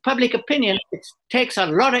public opinion, it takes a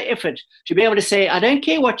lot of effort to be able to say, I don't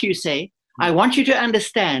care what you say, I want you to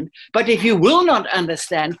understand, but if you will not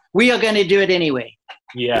understand, we are going to do it anyway.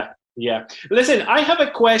 Yeah. Listen, I have a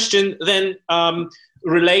question then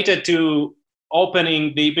related to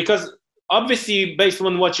opening because obviously based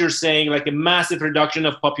on what you're saying, like a massive reduction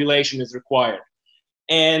of population is required.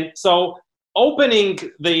 And so opening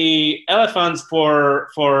the elephants for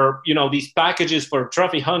these packages for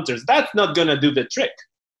trophy hunters, that's not going to do the trick,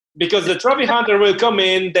 because the trophy hunter will come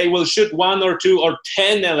in, they will shoot 1 or 2 or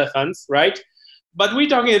 10 elephants, right? But we're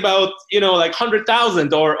talking about like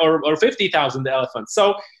 100,000 or 50,000 elephants.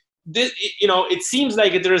 So this, it seems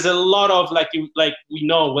like there's a lot of a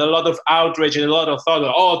lot of outrage and a lot of thought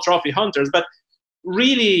of trophy hunters, but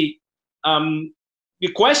really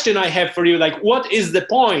the question I have for you, like, what is the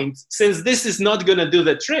point, since this is not going to do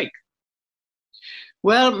the trick?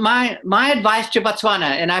 Well, my advice to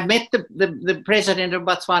Botswana, and I've met the president of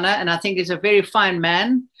Botswana, and I think he's a very fine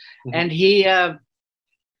man, and he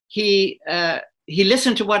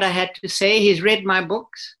listened to what I had to say. He's read my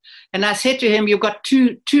books, and I said to him, "You've got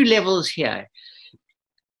two levels here.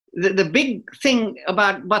 The big thing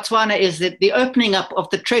about Botswana is that the opening up of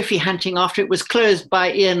the trophy hunting after it was closed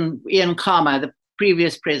by Ian Khama, the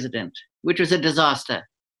previous president, which was a disaster."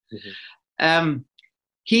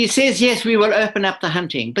 He says, yes, we will open up the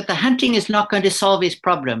hunting, but the hunting is not going to solve his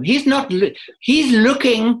problem. He's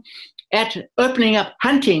looking at opening up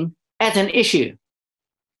hunting as an issue.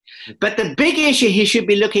 But the big issue he should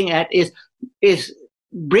be looking at is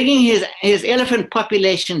bringing his elephant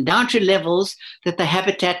population down to levels that the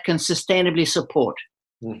habitat can sustainably support.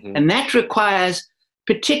 And that requires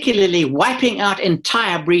particularly wiping out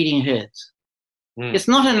entire breeding herds. It's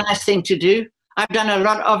not a nice thing to do. I've done a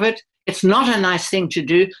lot of it. It's not a nice thing to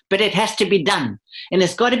do, but it has to be done. And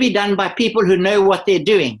it's got to be done by people who know what they're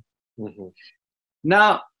doing.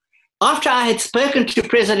 Now, after I had spoken to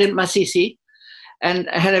President Masisi and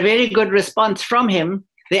had a very good response from him,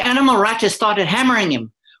 the animal writers started hammering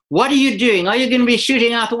him. What are you doing? Are you going to be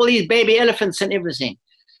shooting out all these baby elephants and everything?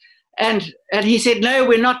 And he said, no,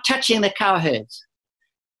 we're not touching the cow herds.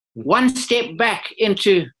 One step back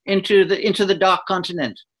into the dark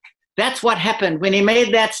continent. That's what happened. When he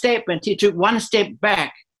made that statement, he took one step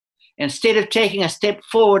back instead of taking a step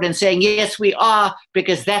forward and saying, yes, we are,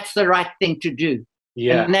 because that's the right thing to do.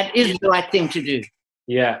 Yeah. And that is the right thing to do.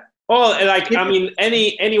 Yeah. Well,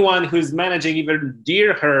 anyone who's managing even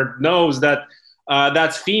deer herd knows that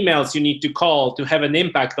that's females you need to call to have an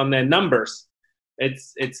impact on their numbers. I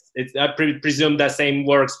presume that same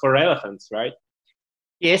works for elephants, right?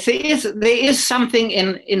 Yes, there is something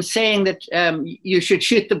in saying that you should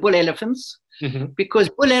shoot the bull elephants, because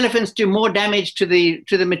bull elephants do more damage to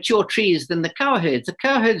the mature trees than the cow herds. The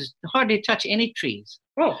cow herds hardly touch any trees.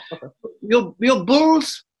 Oh, okay.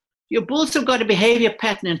 Your bulls have got a behavior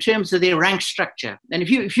pattern in terms of their rank structure. And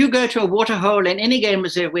if you go to a water hole in any game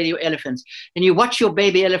reserve with your elephants and you watch your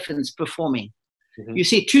baby elephants performing, you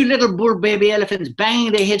see 2 little bull baby elephants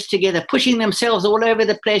banging their heads together, pushing themselves all over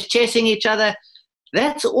the place, chasing each other.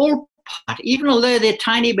 That's all part, even although they're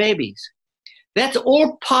tiny babies, that's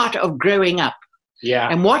all part of growing up. Yeah.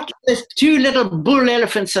 And what those two little bull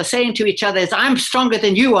elephants are saying to each other is, I'm stronger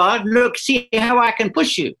than you are. Look, see how I can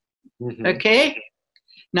push you. Mm-hmm. Okay?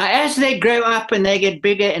 Now, as they grow up and they get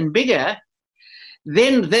bigger and bigger,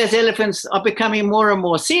 then those elephants are becoming more and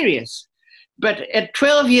more serious. But at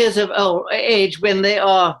 12 years of age, when they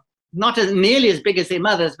are not as nearly as big as their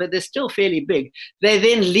mothers, but they're still fairly big, they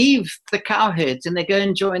then leave the cow herds and they go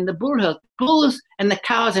and join the bull herds. Bulls and the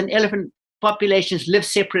cows and elephant populations live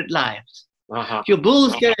separate lives. Uh-huh. Your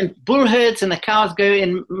bulls go in bull herds and the cows go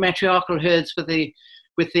in matriarchal herds with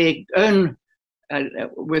their own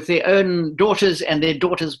daughters and their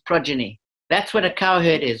daughters' progeny. That's what a cow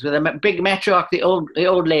herd is, with a big matriarch, the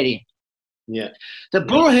old lady. Yeah. The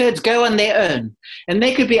bull herds go on their own, and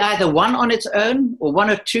they could be either one on its own, or one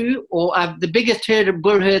or two, or the biggest herd of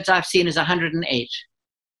bull herds I've seen is 108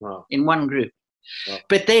 Wow. in one group. Wow.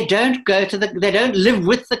 But they don't they don't live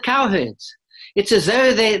with the cow herds. It's as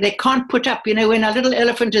though they can't put up, when a little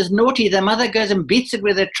elephant is naughty, the mother goes and beats it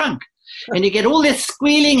with her trunk. And you get all this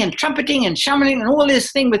squealing and trumpeting and shambling and all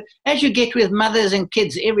this thing, as you get with mothers and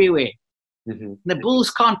kids everywhere. Mm-hmm. The bulls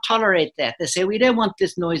can't tolerate that. They say, we don't want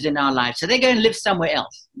this noise in our lives. So they go and live somewhere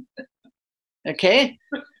else. Okay?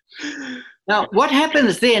 Now, what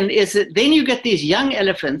happens then is that then you get these young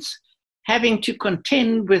elephants having to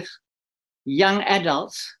contend with young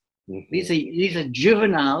adults. Mm-hmm. These are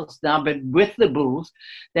juveniles now, but with the bulls.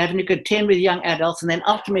 They're having to contend with young adults and then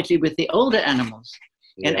ultimately with the older animals.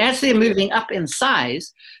 Yeah. And as they're moving up in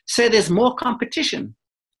size, so there's more competition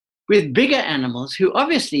with bigger animals who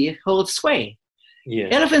obviously hold sway. Yeah.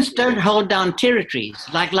 Elephants don't hold down territories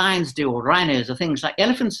like lions do, or rhinos, or things like.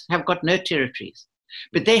 Elephants have got no territories,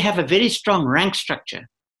 but they have a very strong rank structure.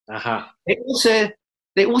 Uh-huh.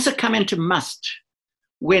 They also come into must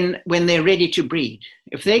when they're ready to breed.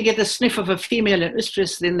 If they get the sniff of a female in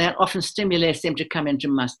estrus, then that often stimulates them to come into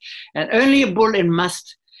must. And only a bull in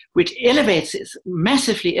must, which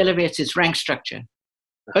massively elevates its rank structure.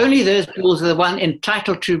 Only those bulls are the one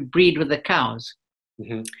entitled to breed with the cows.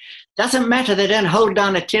 Mm-hmm. Doesn't matter, they don't hold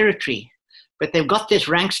down a territory, but they've got this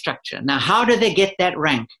rank structure. Now, how do they get that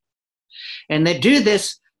rank? And they do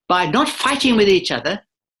this by not fighting with each other.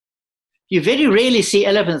 You very rarely see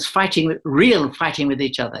elephants fighting with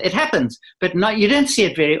each other. It happens, but you don't see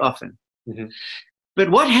it very often. Mm-hmm.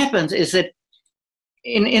 But what happens is that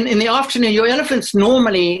in the afternoon, your elephants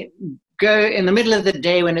normally go in the middle of the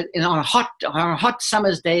day on a hot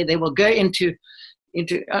summer's day. They will go into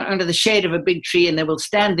under the shade of a big tree, and they will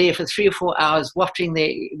stand there for 3 or 4 hours, wafting their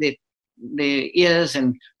ears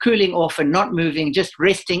and cooling off and not moving, just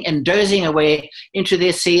resting and dozing away into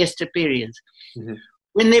their siesta periods. Mm-hmm.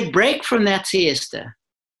 When they break from that siesta,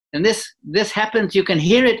 and this happens, you can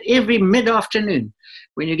hear it every mid-afternoon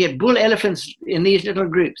when you get bull elephants in these little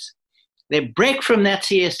groups. They break from that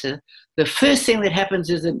siesta. The first thing that happens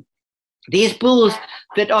is that these bulls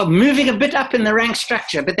that are moving a bit up in the rank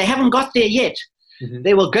structure, but they haven't got there yet, mm-hmm.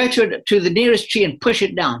 They will go to the nearest tree and push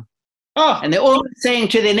it down. Oh. And they're all saying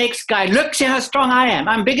to the next guy, look, see how strong I am.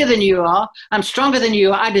 I'm bigger than you are. I'm stronger than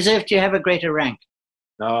you are. I deserve to have a greater rank.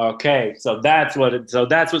 Okay, so this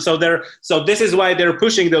is why they're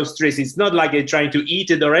pushing those trees. It's not like they're trying to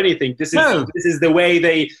eat it or anything. This is the way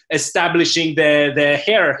they establishing the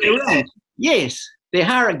hair. Right. Yes, they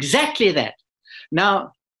are exactly that.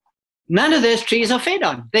 Now, none of those trees are fed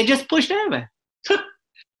on. They're just pushed over.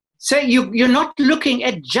 So you're not looking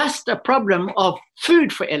at just a problem of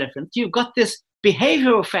food for elephants. You've got this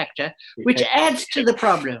behavioral factor which adds to the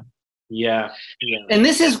problem. Yeah. And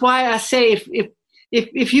this is why I say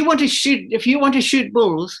if you want to shoot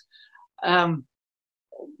bulls,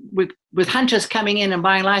 with hunters coming in and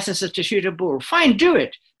buying licenses to shoot a bull, fine, do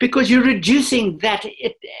it, because you're reducing that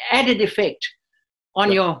added effect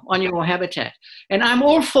on your habitat. And I'm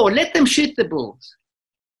all for, let them shoot the bulls.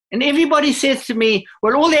 And everybody says to me,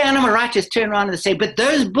 well, all the animal writers turn around and say, but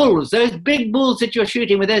those bulls, those big bulls that you're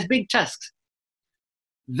shooting with those big tusks,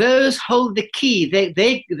 those hold the key.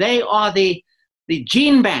 They are the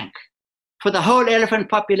gene bank for the whole elephant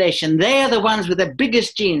population. They are the ones with the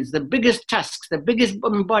biggest genes, the biggest tusks, the biggest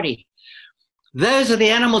body. Those are the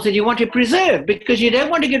animals that you want to preserve because you don't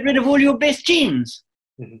want to get rid of all your best genes.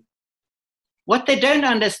 Mm-hmm. What they don't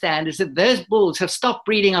understand is that those bulls have stopped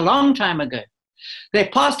breeding a long time ago. They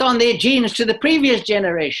passed on their genes to the previous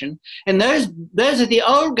generation, and those are the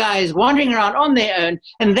old guys wandering around on their own,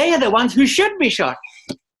 and they are the ones who should be shot.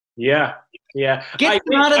 Yeah. Get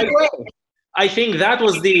them out of the way. I think that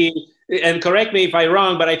was and correct me if I'm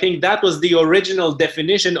wrong, but I think that was the original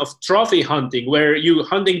definition of trophy hunting, where you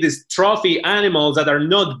hunting these trophy animals that are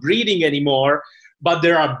not breeding anymore, but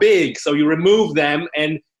they are big. So you remove them,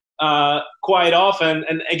 and quite often,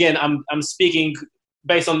 and again, I'm speaking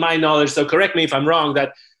based on my knowledge, so correct me if I'm wrong,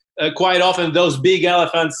 that quite often those big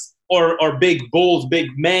elephants or big bulls, big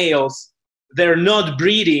males, they're not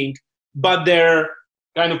breeding, but they're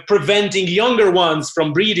kind of preventing younger ones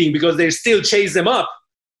from breeding because they still chase them up,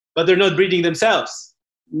 but they're not breeding themselves.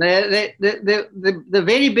 The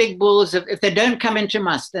very big bulls, if they don't come into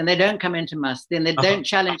must, then they don't come into must, then they don't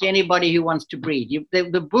challenge anybody who wants to breed.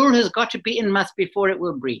 The bull has got to be in must before it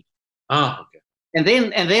will breed. Okay. And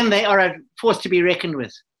then they are a force to be reckoned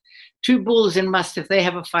with. Two bulls in must, if they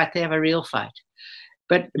have a fight, they have a real fight.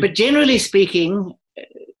 But generally speaking,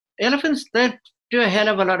 elephants don't do a hell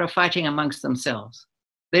of a lot of fighting amongst themselves.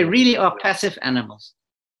 They really are passive animals.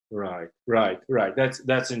 Right.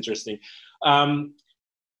 That's interesting.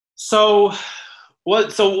 So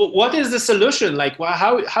what is the solution? Like,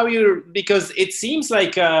 how you, because it seems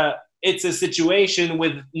like it's a situation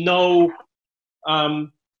with no,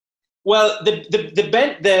 well,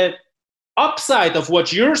 the upside of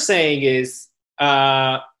what you're saying is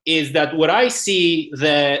that what I see,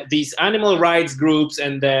 these animal rights groups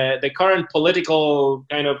and the current political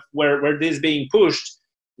kind of where this is being pushed,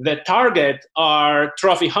 the target are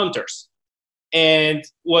trophy hunters. And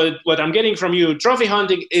what I'm getting from you, trophy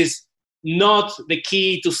hunting is not the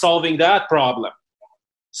key to solving that problem.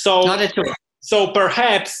 So, not at all. So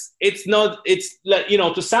perhaps it's not, it's, you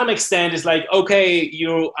know, to some extent it's like, okay,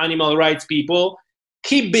 you animal rights people,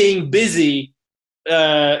 keep being busy,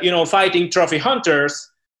 you know, fighting trophy hunters,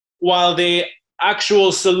 while the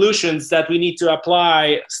actual solutions that we need to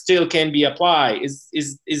apply still can be applied.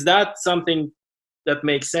 Is that something that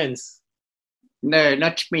makes sense? No,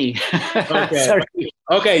 not to me. Okay. Sorry.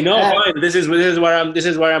 Okay, no, fine. This is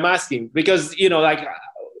where I'm asking, because, you know, like,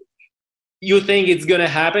 you think it's gonna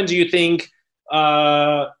happen? Do you think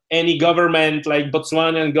any government, like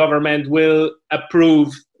Botswanan government, will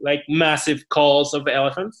approve like massive culls of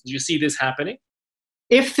elephants? Do you see this happening?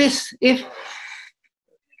 If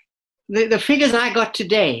the figures I got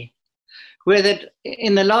today were that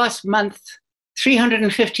in the last month,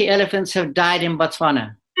 350 elephants have died in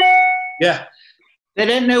Botswana. Yeah. They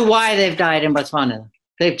don't know why they've died in Botswana.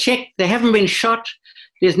 They've checked, they haven't been shot,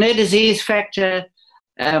 there's no disease factor,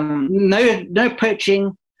 no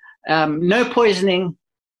poaching, no poisoning.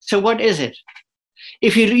 So what is it?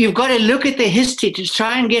 If you've got to look at their history to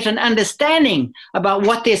try and get an understanding about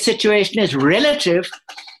what their situation is relative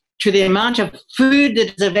to the amount of food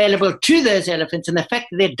that is available to those elephants and the fact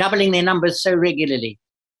that they're doubling their numbers so regularly.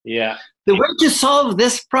 Yeah. The way to solve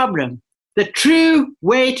this problem, the true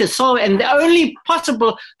way to solve, and the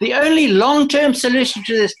only long-term solution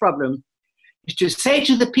to this problem is to say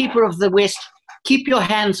to the people of the West, keep your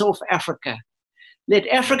hands off Africa. Let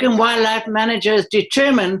African wildlife managers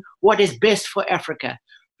determine what is best for Africa.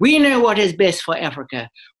 We know what is best for Africa.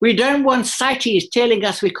 We don't want CITES telling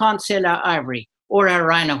us we can't sell our ivory or our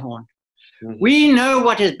rhino horn. Mm-hmm. We know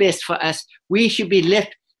what is best for us. We should be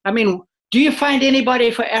left. I mean, do you find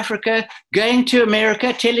anybody for Africa going to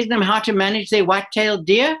America telling them how to manage their white-tailed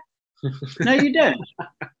deer? No, you don't.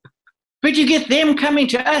 But you get them coming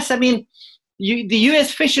to us. I mean, the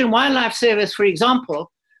U.S. Fish and Wildlife Service, for example,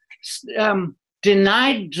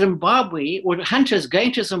 denied Zimbabwe, or hunters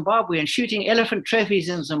going to Zimbabwe and shooting elephant trophies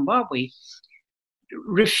in Zimbabwe,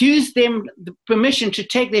 refused them the permission to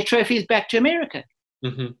take their trophies back to America.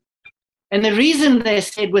 Mm-hmm. And the reason they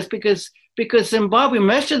said was because Zimbabwe,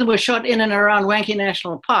 most of them were shot in and around Wankie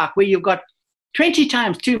National Park, where you've got 20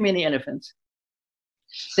 times too many elephants.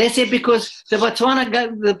 They said because the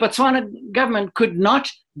Botswana government could not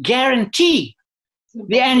guarantee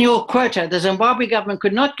the annual quota. The Zimbabwe government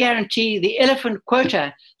could not guarantee the elephant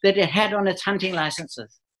quota that it had on its hunting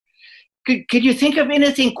licenses. Could you think of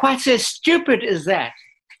anything quite so stupid as that?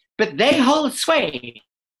 But they hold sway.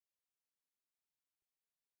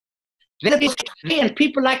 And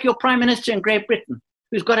people like your Prime Minister in Great Britain,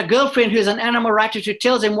 who's got a girlfriend who's an animal writer who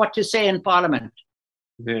tells him what to say in Parliament.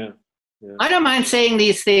 Yeah. I don't mind saying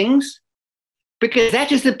these things because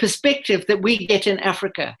that is the perspective that we get in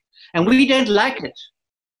Africa, and we don't like it.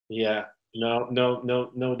 Yeah,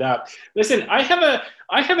 no doubt. Listen, I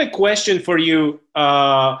have a question for you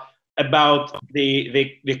about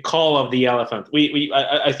the call of the elephant.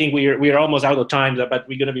 I think we are almost out of time, but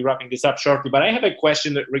we're going to be wrapping this up shortly. But I have a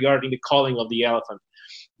question regarding the calling of the elephant,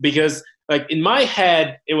 because like in my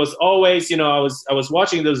head, it was always, you know, I was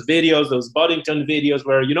watching those videos, those Boddington videos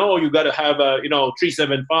where, you know, you got to have a, you know,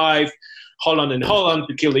 375 Holland and Holland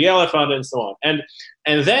to kill the elephant and so on.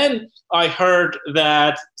 And then I heard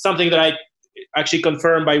that something that actually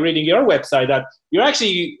confirmed by reading your website that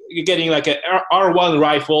you're getting like a R1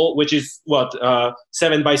 rifle, which is what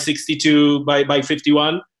 7 by 62 by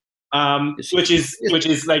 51, which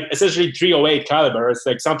is like essentially 308 caliber. It's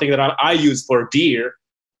like something that I use for deer,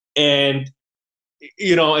 and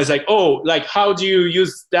it's like, oh, like how do you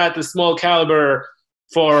use that small caliber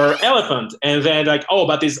for elephant? And then like, oh,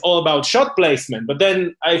 but it's all about shot placement. But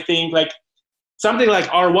then I think like something like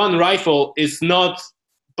R1 rifle is not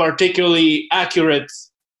particularly accurate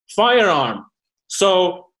firearm.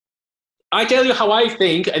 So I tell you how I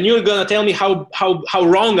think, and you're gonna tell me how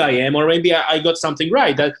wrong I am, or maybe I got something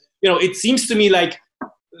right. That it seems to me like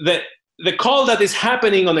the call that is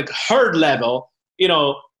happening on a herd level.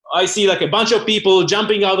 I see like a bunch of people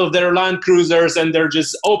jumping out of their Land Cruisers, and they're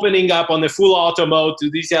just opening up on a full auto mode to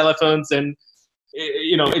these elephants, and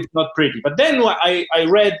it's not pretty. But then I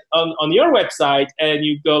read on your website, and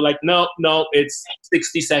you go like, no, it's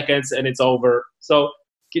 60 seconds and it's over. So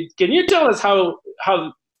can you tell us how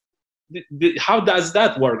does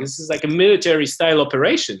that work? This is like a military style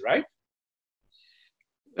operation, right?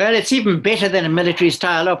 Well, it's even better than a military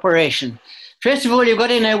style operation. First of all, you've got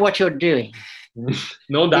to know what you're doing.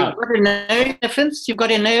 No doubt. You've got to know elephants. You've got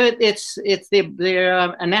to know it's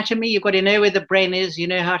their anatomy. You've got to know where the brain is. You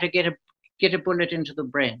know how to get a bullet into the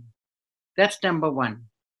brain. That's number one.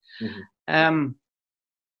 Mm-hmm.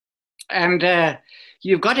 And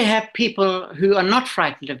you've got to have people who are not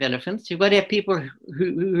frightened of elephants. You've got to have people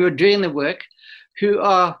who are doing the work, who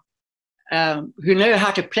know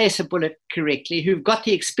how to place a bullet correctly, who've got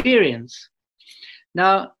the experience.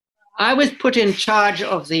 Now, I was put in charge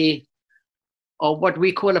of what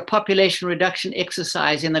we call a population reduction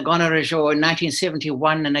exercise in the Ghana region in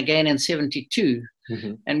 1971 and again in 72.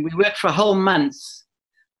 Mm-hmm. And we worked for whole months,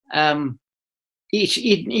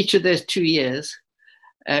 each of those 2 years.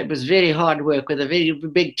 It was very hard work with a very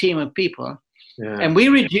big team of people. Yeah. And we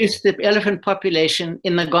reduced the elephant population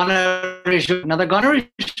in the Ghana region. Now, the Ghana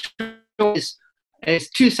region is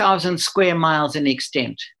 2,000 square miles in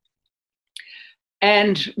extent.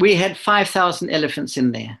 And we had 5,000 elephants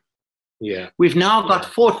in there. Yeah. We've now got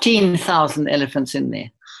 14,000 elephants in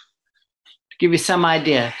there, to give you some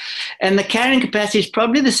idea. And the carrying capacity is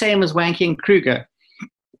probably the same as Wanky and Kruger,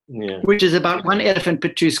 which is about 1 elephant per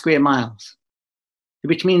 2 square miles,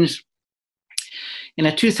 which means in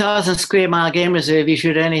a 2,000 square mile game reserve, you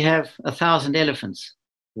should only have 1,000 elephants.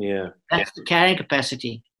 Yeah. That's the carrying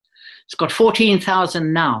capacity. It's got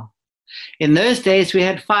 14,000 now. In those days, we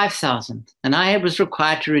had 5,000, and I was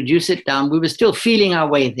required to reduce it down. We were still feeling our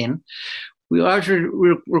way then. We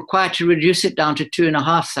were required to reduce it down to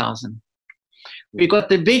 2,500. We got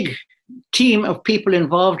the big team of people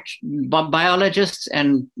involved, biologists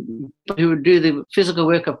and who would do the physical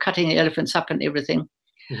work of cutting the elephants up and everything.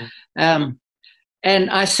 Mm-hmm. And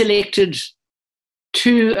I selected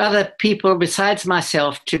 2 other people besides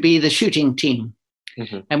myself to be the shooting team.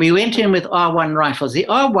 Mm-hmm. And we went in with R1 rifles. The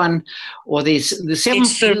R1, or the 7.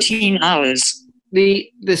 It's 13 hours. The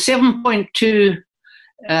 7.2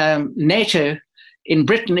 NATO in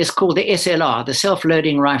Britain is called the SLR, the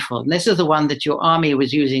self-loading rifle. And this is the one that your army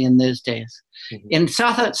was using in those days. Mm-hmm. In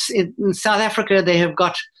South Africa, they have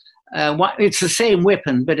got it's the same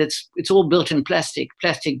weapon, but it's all built in plastic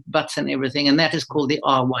butts and everything, and that is called the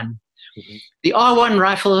R1. Mm-hmm. The R1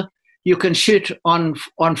 rifle you can shoot on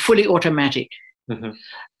fully automatic.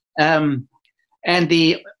 Mm-hmm. And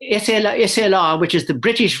the SLR, which is the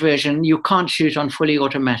British version, you can't shoot on fully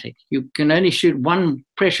automatic. You can only shoot one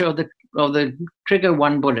pressure of the trigger,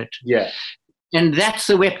 1 bullet. Yeah. And that's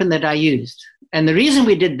the weapon that I used. And the reason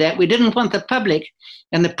we did that, we didn't want the public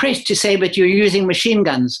and the press to say, but you're using machine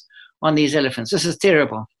guns on these elephants. This is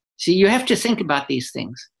terrible. See, you have to think about these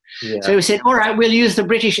things. Yeah. So we said, all right, we'll use the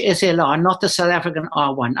British SLR, not the South African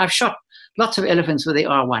R1. I've shot lots of elephants with the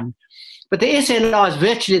R1. But the SLR is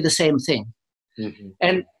virtually the same thing.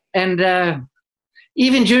 Mm-hmm. And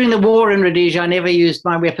even during the war in Rhodesia, I never used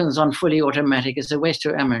my weapons on fully automatic. It's a waste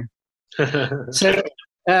of ammo. So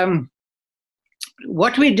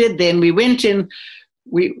what we did then, we went in,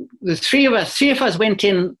 the three of us went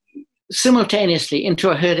in simultaneously into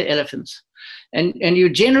a herd of elephants. And you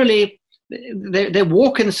generally, they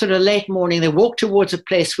walk in sort of late morning, they walk towards a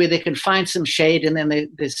place where they can find some shade, and then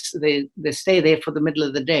they stay there for the middle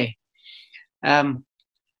of the day. And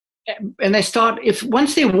they start,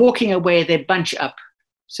 once they're walking away, they bunch up.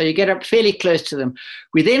 So you get up fairly close to them.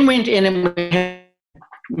 We then went in and we had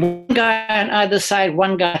 1 guy on either side,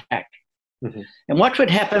 1 guy back. Mm-hmm. And what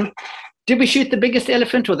would happen? Did we shoot the biggest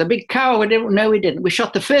elephant or the big cow or whatever? No, we didn't. We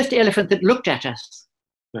shot the first elephant that looked at us.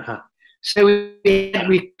 Uh-huh. So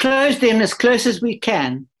we closed in as close as we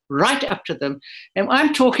can, right up to them. And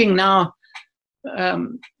I'm talking now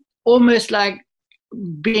almost like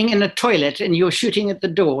being in a toilet and you're shooting at the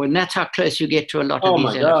door, and that's how close you get to a lot of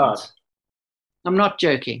these elephants. God. I'm not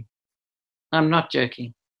joking. I'm not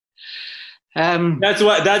joking. That's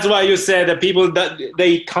why you said that people that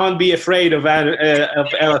they can't be afraid of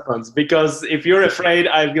elephants, because if you're afraid,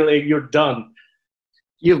 I feel like you're done.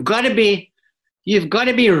 You've got to be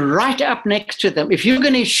right up next to them. If you're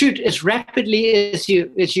going to shoot as rapidly as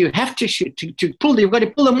you have to shoot to pull, you've got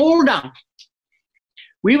to pull them all down.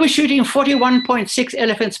 We were shooting 41.6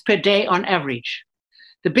 elephants per day on average.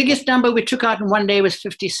 The biggest number we took out in one day was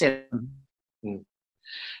 57. Mm.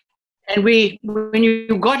 And when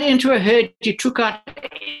you got into a herd, you took out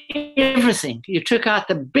everything. You took out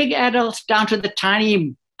the big adults down to the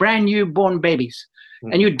tiny, brand new born babies.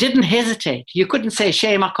 Mm. And you didn't hesitate. You couldn't say,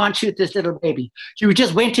 shame, I can't shoot this little baby. You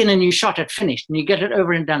just went in and you shot it, finished, and you get it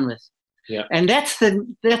over and done with. Yeah. And that's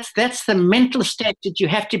the mental state that you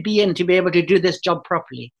have to be in to be able to do this job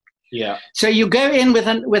properly. Yeah. So you go in with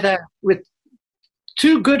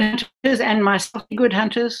two good hunters and myself, good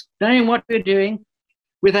hunters, knowing what we're doing,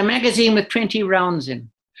 with a magazine with 20 rounds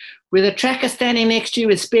in, with a tracker standing next to you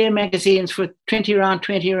with spare magazines for 20 rounds,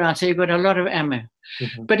 so you've got a lot of ammo.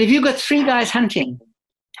 Mm-hmm. But if you've got three guys hunting,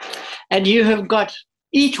 and you have got,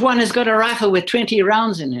 each one has got a rifle with 20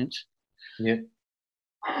 rounds in it. Yeah.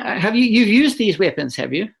 You've used these weapons,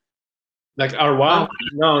 have you? Like R1?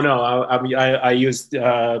 No. I used,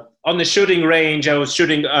 on the shooting range, I was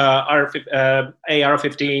shooting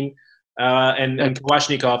AR-15 and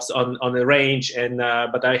Kalashnikovs on the range,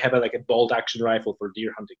 but I have a bolt action rifle for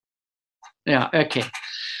deer hunting. Yeah, okay.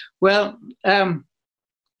 Well,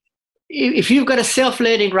 if you've got a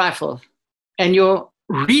self-loading rifle and you're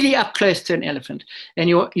really up close to an elephant and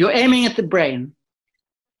you're aiming at the brain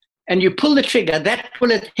and you pull the trigger, that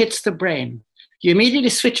bullet hits the brain. You immediately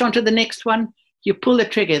switch on to the next one, you pull the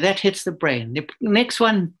trigger, that hits the brain. The next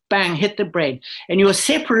one, bang, hit the brain. And you're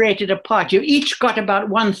separated apart. You each got about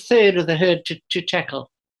 1/3 of the herd to tackle.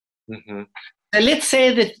 Mm-hmm. So let's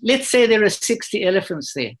say there are 60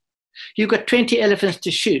 elephants there. You've got 20 elephants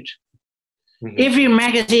to shoot. Mm-hmm. Every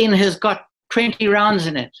magazine has got 20 rounds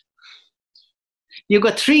in it. You've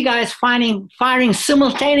got three guys firing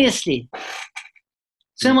simultaneously.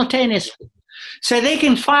 So they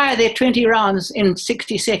can fire their 20 rounds in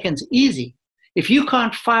 60 seconds, easy. If you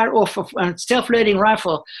can't fire off a self-loading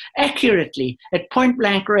rifle accurately at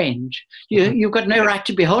point-blank range, you've got no right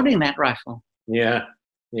to be holding that rifle. Yeah,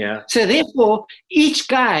 yeah. So therefore, each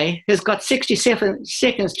guy has got 67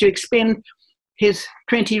 seconds to expend his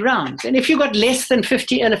 20 rounds. And if you've got less than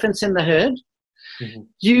 50 elephants in the herd, mm-hmm.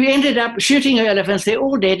 you ended up shooting your elephants, they're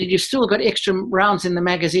all dead, and you've still got extra rounds in the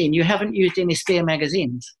magazine. You haven't used any spare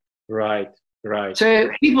magazines. Right. So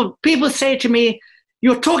people say to me,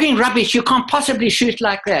 you're talking rubbish, you can't possibly shoot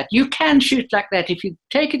like that. You can shoot like that. If you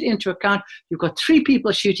take it into account, you've got three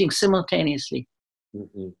people shooting simultaneously.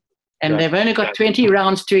 Mm-hmm. And they've only got 20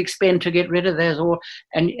 rounds to expend to get rid of those all.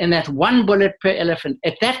 And that's one bullet per elephant.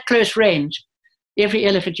 At that close range, every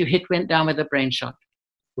elephant you hit went down with a brain shot.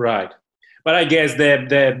 Right. But I guess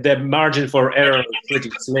the margin for error is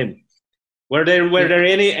pretty slim. Were there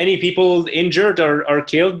any people injured or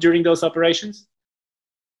killed during those operations?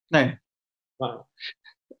 No. Wow.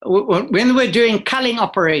 When we're doing culling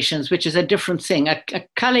operations, which is a different thing, a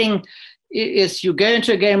culling is you go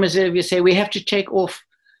into a game reserve, you say we have to take off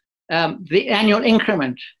the annual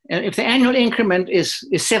increment. And if the annual increment is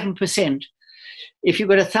 7%, if you've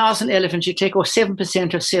got 1,000 elephants, you take off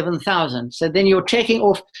 7% of 7,000. So then you're taking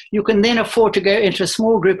off, you can then afford to go into a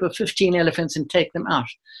small group of 15 elephants and take them out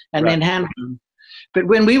and then handle them. But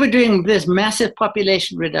when we were doing this massive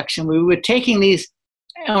population reduction, we were taking these,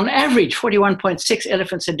 on average, 41.6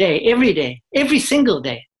 elephants a day, every single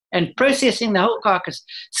day, and processing the whole carcass,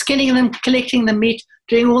 skinning them, collecting the meat,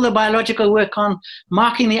 doing all the biological work on,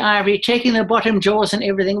 marking the ivory, taking the bottom jaws and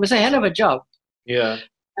everything. It was a hell of a job. Yeah.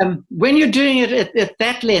 When you're doing it at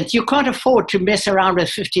that length, you can't afford to mess around with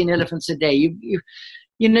 15 elephants a day. You'd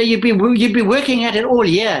be working at it all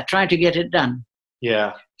year trying to get it done.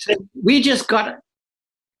 Yeah. So we just got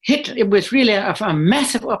hit. It was really a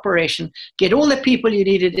massive operation. Get all the people you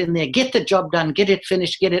needed in there, get the job done, get it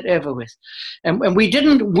finished, get it over with. And we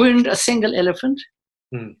didn't wound a single elephant.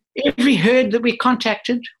 Hmm. Every herd that we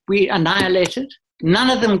contacted, we annihilated. None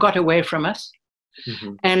of them got away from us.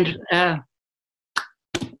 Mm-hmm. And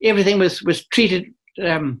everything was treated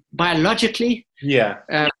biologically. Yeah.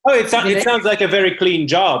 It sounds like a very clean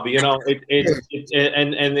job. And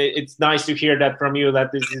it's nice to hear that from you.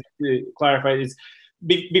 That this is clarified.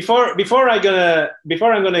 Before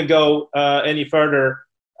I'm gonna go any further,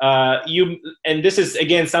 and this is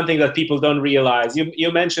again something that people don't realize.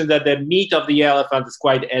 You mentioned that the meat of the elephant is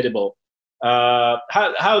quite edible.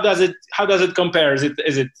 How does it compare? Is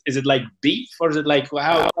it like beef, or is it like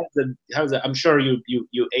how's it? I'm sure you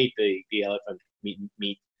ate the elephant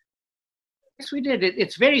meat. Yes, we did.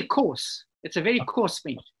 It's very coarse. It's a very coarse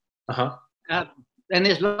meat. Uh-huh. And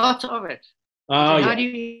there's lots of it. Oh, So how yeah. do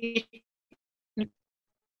you eat?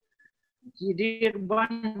 You do it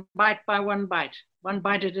one bite by one bite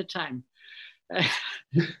at a time.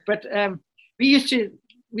 But we used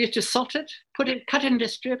to salt it, cut into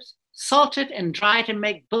strips, salt it, and dry it and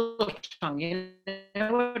make biltong. You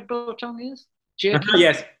know what biltong is? Jerky.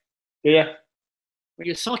 Yes. Yeah. Where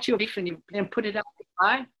you salt your beef and you then put it up to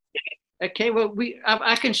dry. Okay. Well,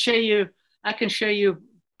 I can show you. I can show you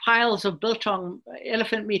piles of biltong,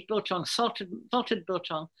 elephant meat biltong, salted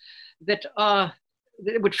biltong, that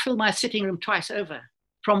would fill my sitting room twice over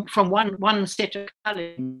from one set of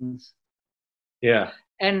cullings. Yeah.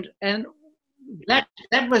 And that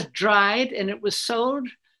was dried and it was sold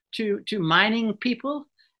to mining people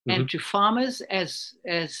and to farmers as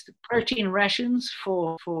protein rations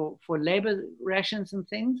for labor rations and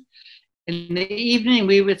things. In the evening,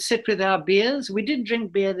 we would sit with our beers. We did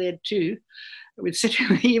drink beer there too. We'd sit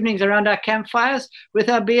in the evenings around our campfires with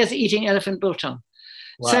our beers, eating elephant biltong.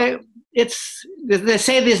 Wow. So they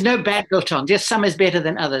say there's no bad biltong, just some is better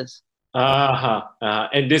than others.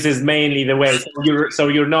 And this is mainly the way. So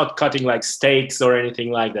you're not cutting like steaks or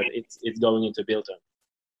anything like that. It's going into biltong.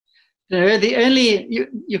 No,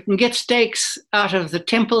 you can get steaks out of the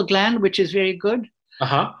temple gland, which is very good.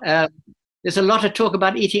 There's a lot of talk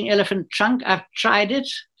about eating elephant trunk. I've tried it.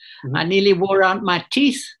 I nearly wore out my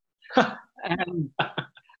teeth.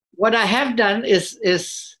 What I have done is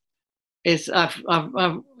I've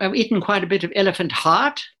eaten quite a bit of elephant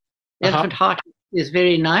heart. Elephant heart is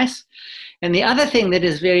very nice. And the other thing that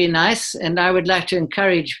is very nice, and I would like to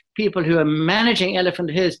encourage people who are managing elephant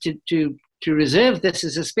herds to reserve this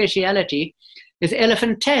as a speciality, is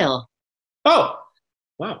elephant tail. Oh,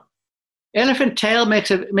 wow. Elephant tail makes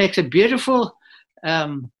a beautiful,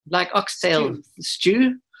 like oxtail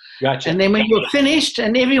stew. Gotcha. And then when you're finished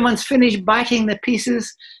and everyone's finished biting the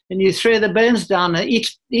pieces and you throw the bones down,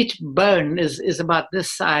 each bone is about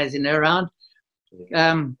this size, around.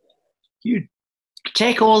 You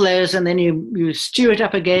take all those and then you stew it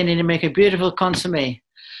up again and you make a beautiful consommé.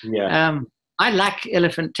 Yeah. I like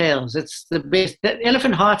elephant tails. It's the best.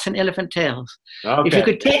 Elephant hearts and elephant tails. Okay. If you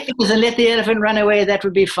could take those and let the elephant run away, that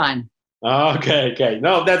would be fine. Okay.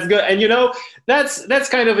 No, that's good. And that's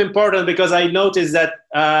kind of important, because I noticed that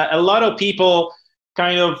a lot of people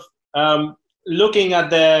kind of looking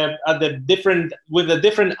at the different with a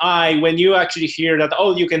different eye when you actually hear that,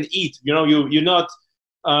 oh, you can eat. You're not.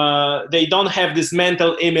 They don't have this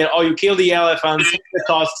mental image. Oh, you kill the elephant, take the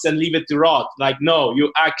tusks, and leave it to rot. Like, no,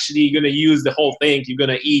 you're actually gonna use the whole thing. You're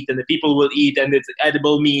gonna eat, and the people will eat, and it's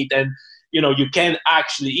edible meat, and you can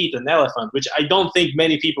actually eat an elephant, which I don't think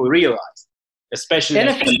many people realize, especially in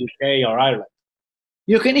the UK or Ireland.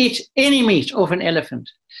 You can eat any meat off an elephant.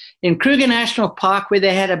 In Kruger National Park, where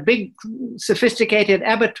they had a big, sophisticated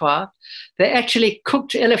abattoir, they actually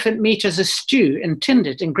cooked elephant meat as a stew and tinned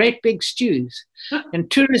it in great big stews. And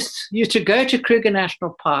tourists used to go to Kruger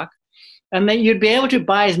National Park, and then you'd be able to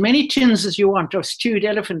buy as many tins as you want of stewed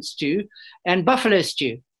elephant stew and buffalo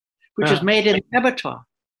stew, which is made in the abattoir.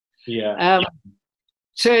 Yeah.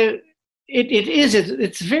 So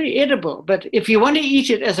it's very edible. But if you want to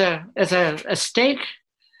eat it as a steak,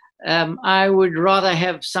 I would rather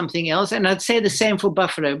have something else. And I'd say the same for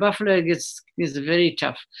buffalo. Buffalo is very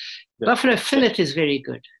tough. Yeah. Buffalo fillet is very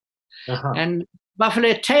good. And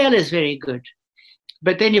buffalo tail is very good.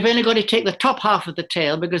 But then you've only got to take the top half of the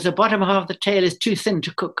tail, because the bottom half of the tail is too thin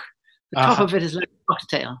to cook. The top of it is like a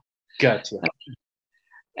cocktail. Gotcha.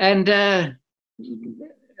 And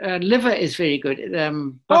liver is very good.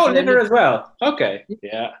 Liver as well. Okay.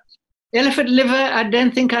 Yeah. Elephant liver, I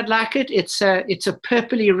don't think I'd like it. It's a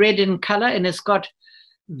purpley red in color, and it's got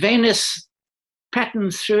venous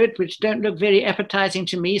patterns through it, which don't look very appetizing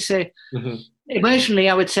to me. So emotionally,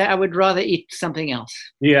 I would say I would rather eat something else.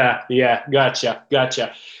 Yeah.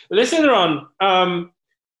 Gotcha. Listen, Ron,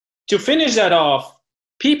 to finish that off,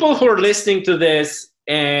 people who are listening to this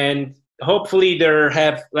and hopefully they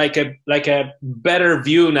have like a better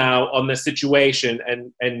view now on the situation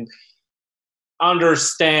and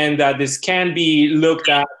understand that this can be looked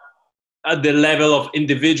at the level of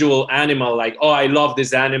individual animal, like, oh, I love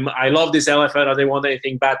this animal, I love this elephant, I don't want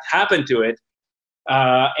anything bad to happen to it,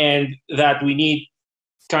 and that we need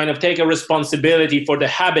kind of take a responsibility for the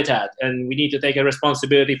habitat, and we need to take a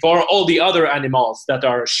responsibility for all the other animals that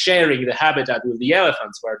are sharing the habitat with the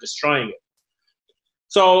elephants who are destroying it.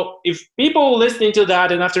 So if people listening to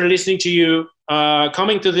that, and after listening to you,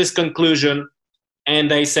 coming to this conclusion, and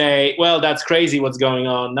they say, well, that's crazy what's going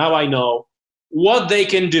on, now I know what they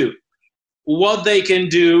can do,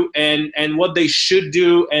 and what they should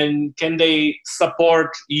do, and can they support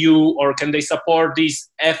you, or can they support these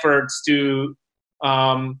efforts to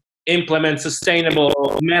implement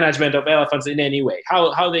sustainable management of elephants in any way,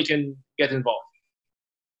 how they can get involved?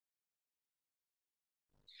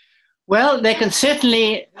 Well, they can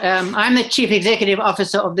certainly, I'm the Chief Executive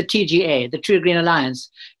Officer of the TGA, the True Green Alliance,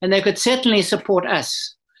 and they could certainly support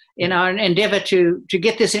us in our endeavor to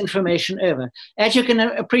get this information over. As you can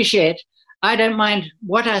appreciate, I don't mind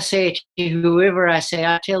what I say to whoever I say,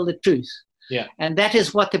 I tell the truth. Yeah. And that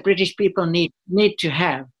is what the British people need to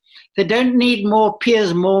have. They don't need more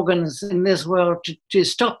Piers Morgans in this world to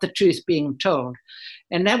stop the truth being told.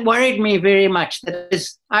 And that worried me very much. That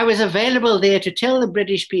is, I was available there to tell the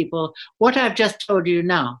British people what I've just told you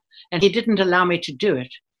now, and he didn't allow me to do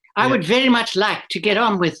it. I would very much like to get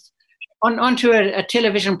onto a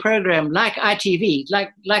television program like ITV,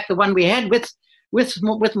 like the one we had with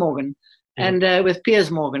Morgan and with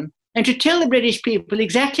Piers Morgan, and to tell the British people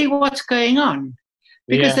exactly what's going on,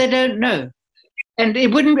 because they don't know. And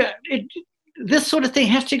it wouldn't. This sort of thing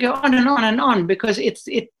has to go on and on and on, because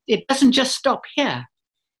it doesn't just stop here.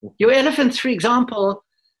 Your elephants, for example,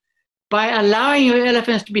 by allowing your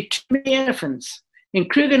elephants to be too many elephants, in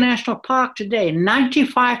Kruger National Park today,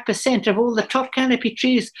 95% of all the top canopy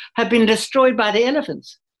trees have been destroyed by the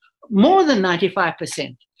elephants. More than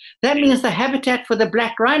 95%. That means the habitat for the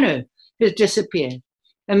black rhino has disappeared.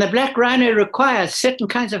 And the black rhino requires certain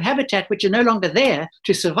kinds of habitat which are no longer there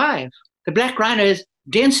to survive. The black rhino's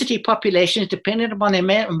density population is dependent upon the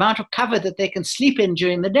amount of cover that they can sleep in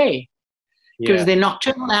during the day. Because they're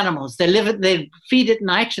nocturnal animals. They feed at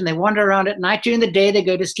night and they wander around at night. During the day, they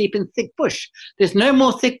go to sleep in thick bush. There's no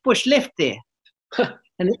more thick bush left there.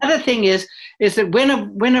 And the other thing is that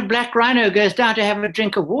when a black rhino goes down to have a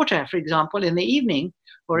drink of water, for example, in the evening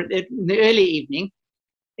or in the early evening,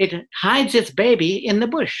 it hides its baby in the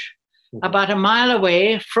bush about a mile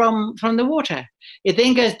away from the water. It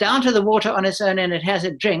then goes down to the water on its own and it has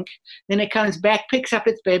a drink. Then it comes back, picks up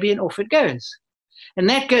its baby, and off it goes. And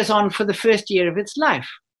that goes on for the first year of its life.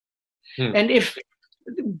 And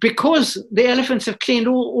because the elephants have cleaned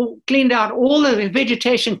out all the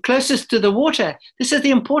vegetation closest to the water, this is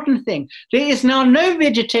the important thing. There is now no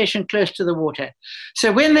vegetation close to the water.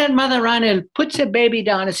 So when that mother rhino puts her baby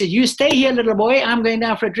down and says, you stay here, little boy, I'm going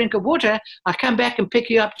down for a drink of water, I'll come back and pick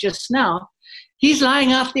you up just now. He's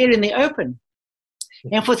lying out there in the open.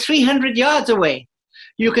 And for 300 yards away,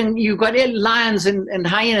 you've got lions and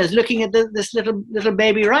hyenas looking at this little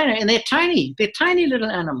baby rhino, and they're tiny little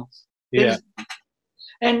animals. Yeah.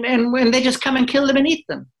 And when they just come and kill them and eat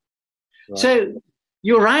them. Right. So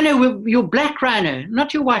your black rhino,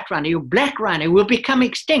 not your white rhino, your black rhino will become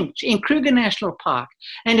extinct in Kruger National Park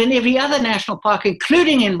and in every other national park,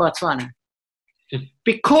 including in Botswana,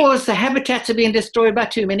 because the habitats are being destroyed by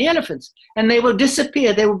too many elephants, and they will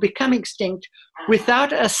disappear. They will become extinct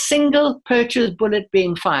without a single poacher's bullet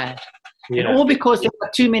being fired. And all because there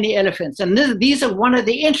are too many elephants. And these are one of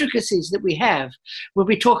the intricacies that we have when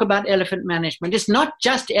we talk about elephant management. It's not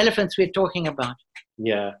just elephants we're talking about.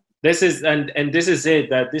 Yeah, this is and this is it.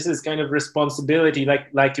 That this is kind of responsibility,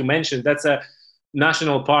 like you mentioned. That's a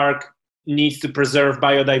national park needs to preserve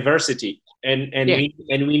biodiversity, and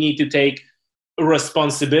we need to take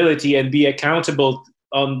responsibility and be accountable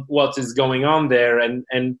on what is going on there, and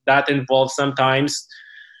that involves sometimes,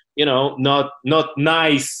 not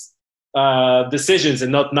nice decisions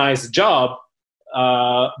and not nice job,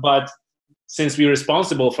 but since we're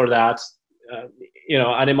responsible for that,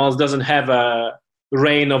 animals doesn't have a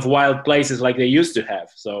reign of wild places like they used to have.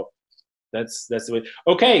 So that's the way.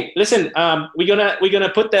 Okay, listen, we're gonna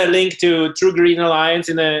put the link to True Green Alliance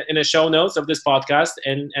in the show notes of this podcast,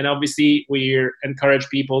 and obviously we encourage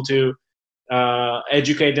people to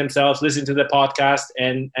educate themselves, listen to the podcast,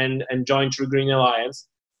 and join True Green Alliance.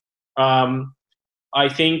 I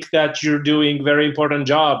think that you're doing very important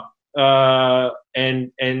job,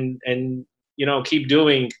 and keep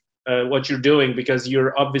doing what you're doing, because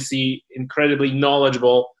you're obviously incredibly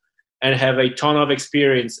knowledgeable and have a ton of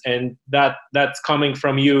experience, and that's coming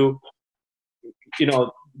from you.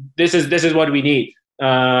 This is what we need.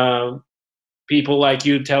 People like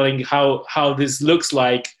you telling how this looks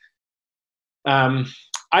like.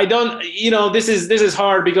 I don't. This is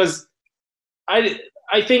hard because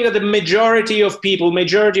I think that the majority of people,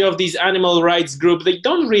 majority of these animal rights groups, they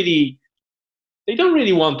don't really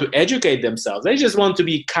want to educate themselves. They just want to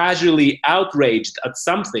be casually outraged at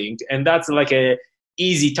something, and that's like a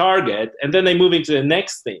easy target, and then they move into the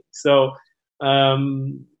next thing. So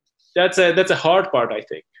that's a hard part, I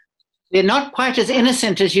think. They're not quite as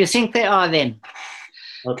innocent as you think they are then.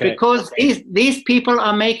 Okay. Because these people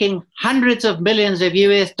are making hundreds of millions of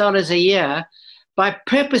US dollars a year by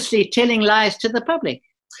purposely telling lies to the public.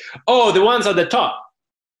 Oh, the ones at the top.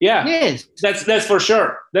 Yeah. Yes. That's for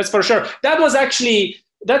sure. That's for sure. That was actually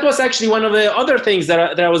one of the other things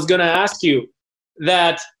that I was gonna ask you.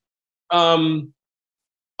 That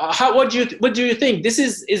what do you think?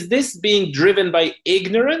 Is this being driven by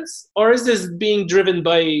ignorance, or is this being driven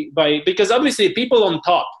by because obviously people on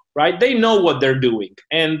top, right? They know what they're doing,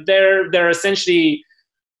 and they're essentially,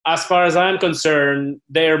 as far as I'm concerned,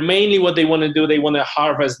 they're mainly what they want to do. They want to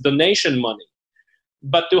harvest donation money,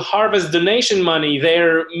 but to harvest donation money,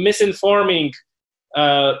 they're misinforming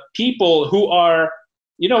people who are,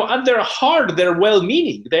 at their heart, they're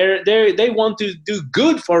well-meaning. They want to do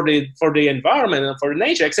good for the environment and for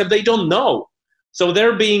nature, except they don't know. So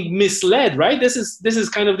they're being misled, right? This is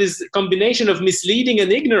kind of this combination of misleading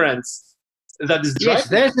and ignorance that is driving.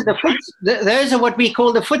 Yes, those are what we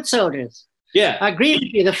call the foot soldiers. Yeah, I agree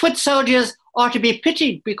with you. The foot soldiers are to be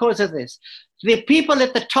pitied because of this. The people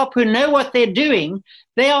at the top who know what they're doing,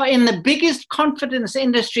 they are in the biggest confidence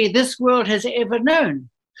industry this world has ever known.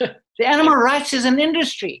 The animal rights is an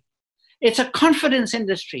industry. It's a confidence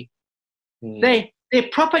industry. Their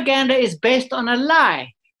propaganda is based on a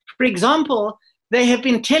lie. For example, they have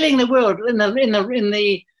been telling the world in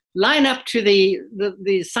the lineup to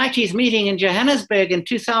the CITES meeting in Johannesburg in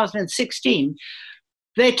 2016,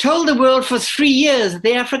 they told the world for 3 years that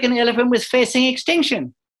the African elephant was facing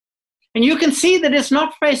extinction. And you can see that it's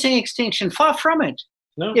not facing extinction, far from it.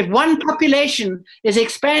 No. If one population is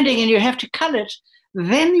expanding and you have to cull it,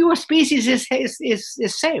 then your species is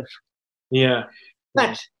safe. Yeah.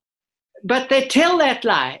 But they tell that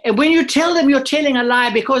lie. And when you tell them you're telling a lie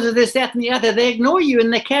because of this, that, and the other, they ignore you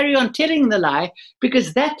and they carry on telling the lie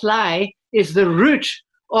because that lie is the root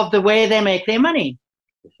of the way they make their money.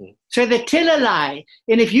 Mm-hmm. So they tell a lie.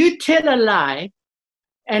 And if you tell a lie,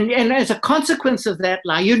 and as a consequence of that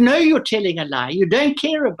lie, you're telling a lie. You don't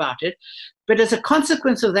care about it. But as a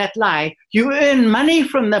consequence of that lie, you earn money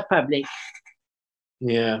from the public.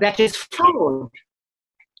 Yeah. That is fraud.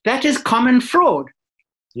 That is common fraud.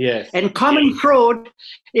 Yes. And common fraud,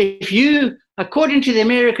 if you, according to the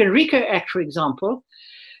American RICO Act, for example,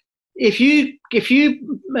 if you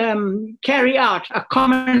carry out a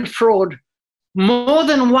common fraud more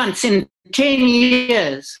than once in 10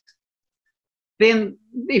 years, then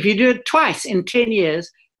if you do it twice in 10 years,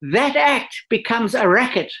 that act becomes a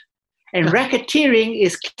racket. And racketeering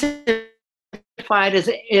is classified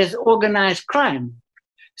as organized crime.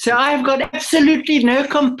 So I've got absolutely no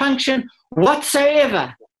compunction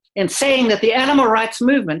whatsoever in saying that the animal rights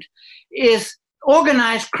movement is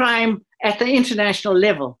organized crime at the international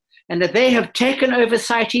level, and that they have taken over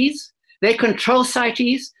CITES, they control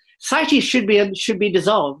CITES. CITES should be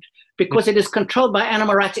dissolved because it is controlled by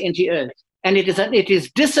animal rights NGOs, and it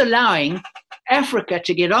is disallowing Africa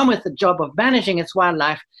to get on with the job of managing its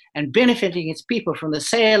wildlife and benefiting its people from the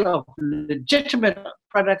sale of legitimate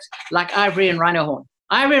products like ivory and rhino horn.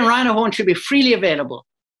 Ivory and rhino horn should be freely available.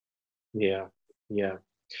 Yeah.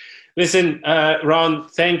 Listen, Ron,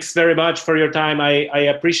 thanks very much for your time. I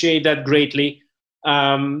appreciate that greatly.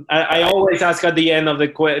 I always ask at the end of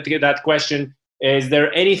that question: is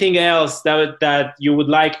there anything else that you would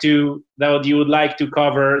like to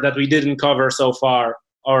cover that we didn't cover so far,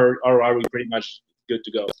 or are we pretty much good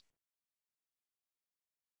to go?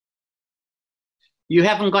 You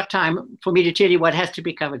haven't got time for me to tell you what has to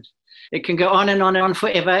be covered. It can go on and on and on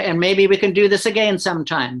forever, and maybe we can do this again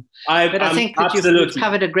sometime. But I think that you've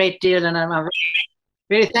covered a great deal, and I'm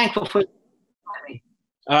very thankful for it.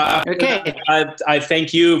 Okay. I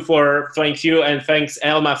thank you, and thanks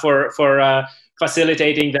Elma for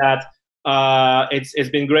facilitating that. It's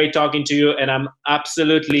been great talking to you, and I'm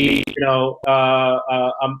absolutely, I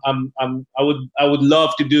would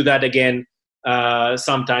love to do that again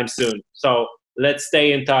sometime soon. So let's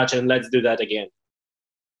stay in touch and let's do that again.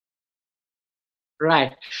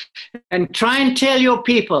 Right. And try and tell your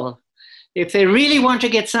people, if they really want to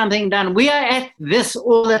get something done, we are at this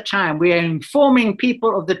all the time. We are informing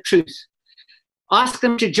people of the truth. Ask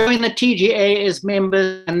them to join the TGA as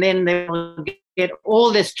members, and then they will get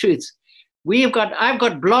all this truth. I've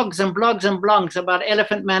got blogs and blogs and blogs about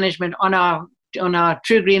elephant management on our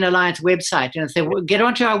True Green Alliance website. And if they get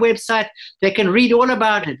onto our website, they can read all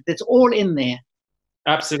about it. It's all in there.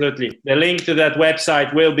 Absolutely. The link to that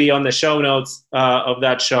website will be on the show notes of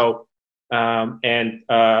that show. And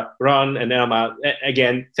Ron and Elma,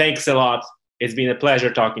 again, thanks a lot. It's been a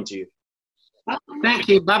pleasure talking to you. Thank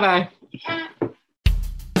you. Bye-bye.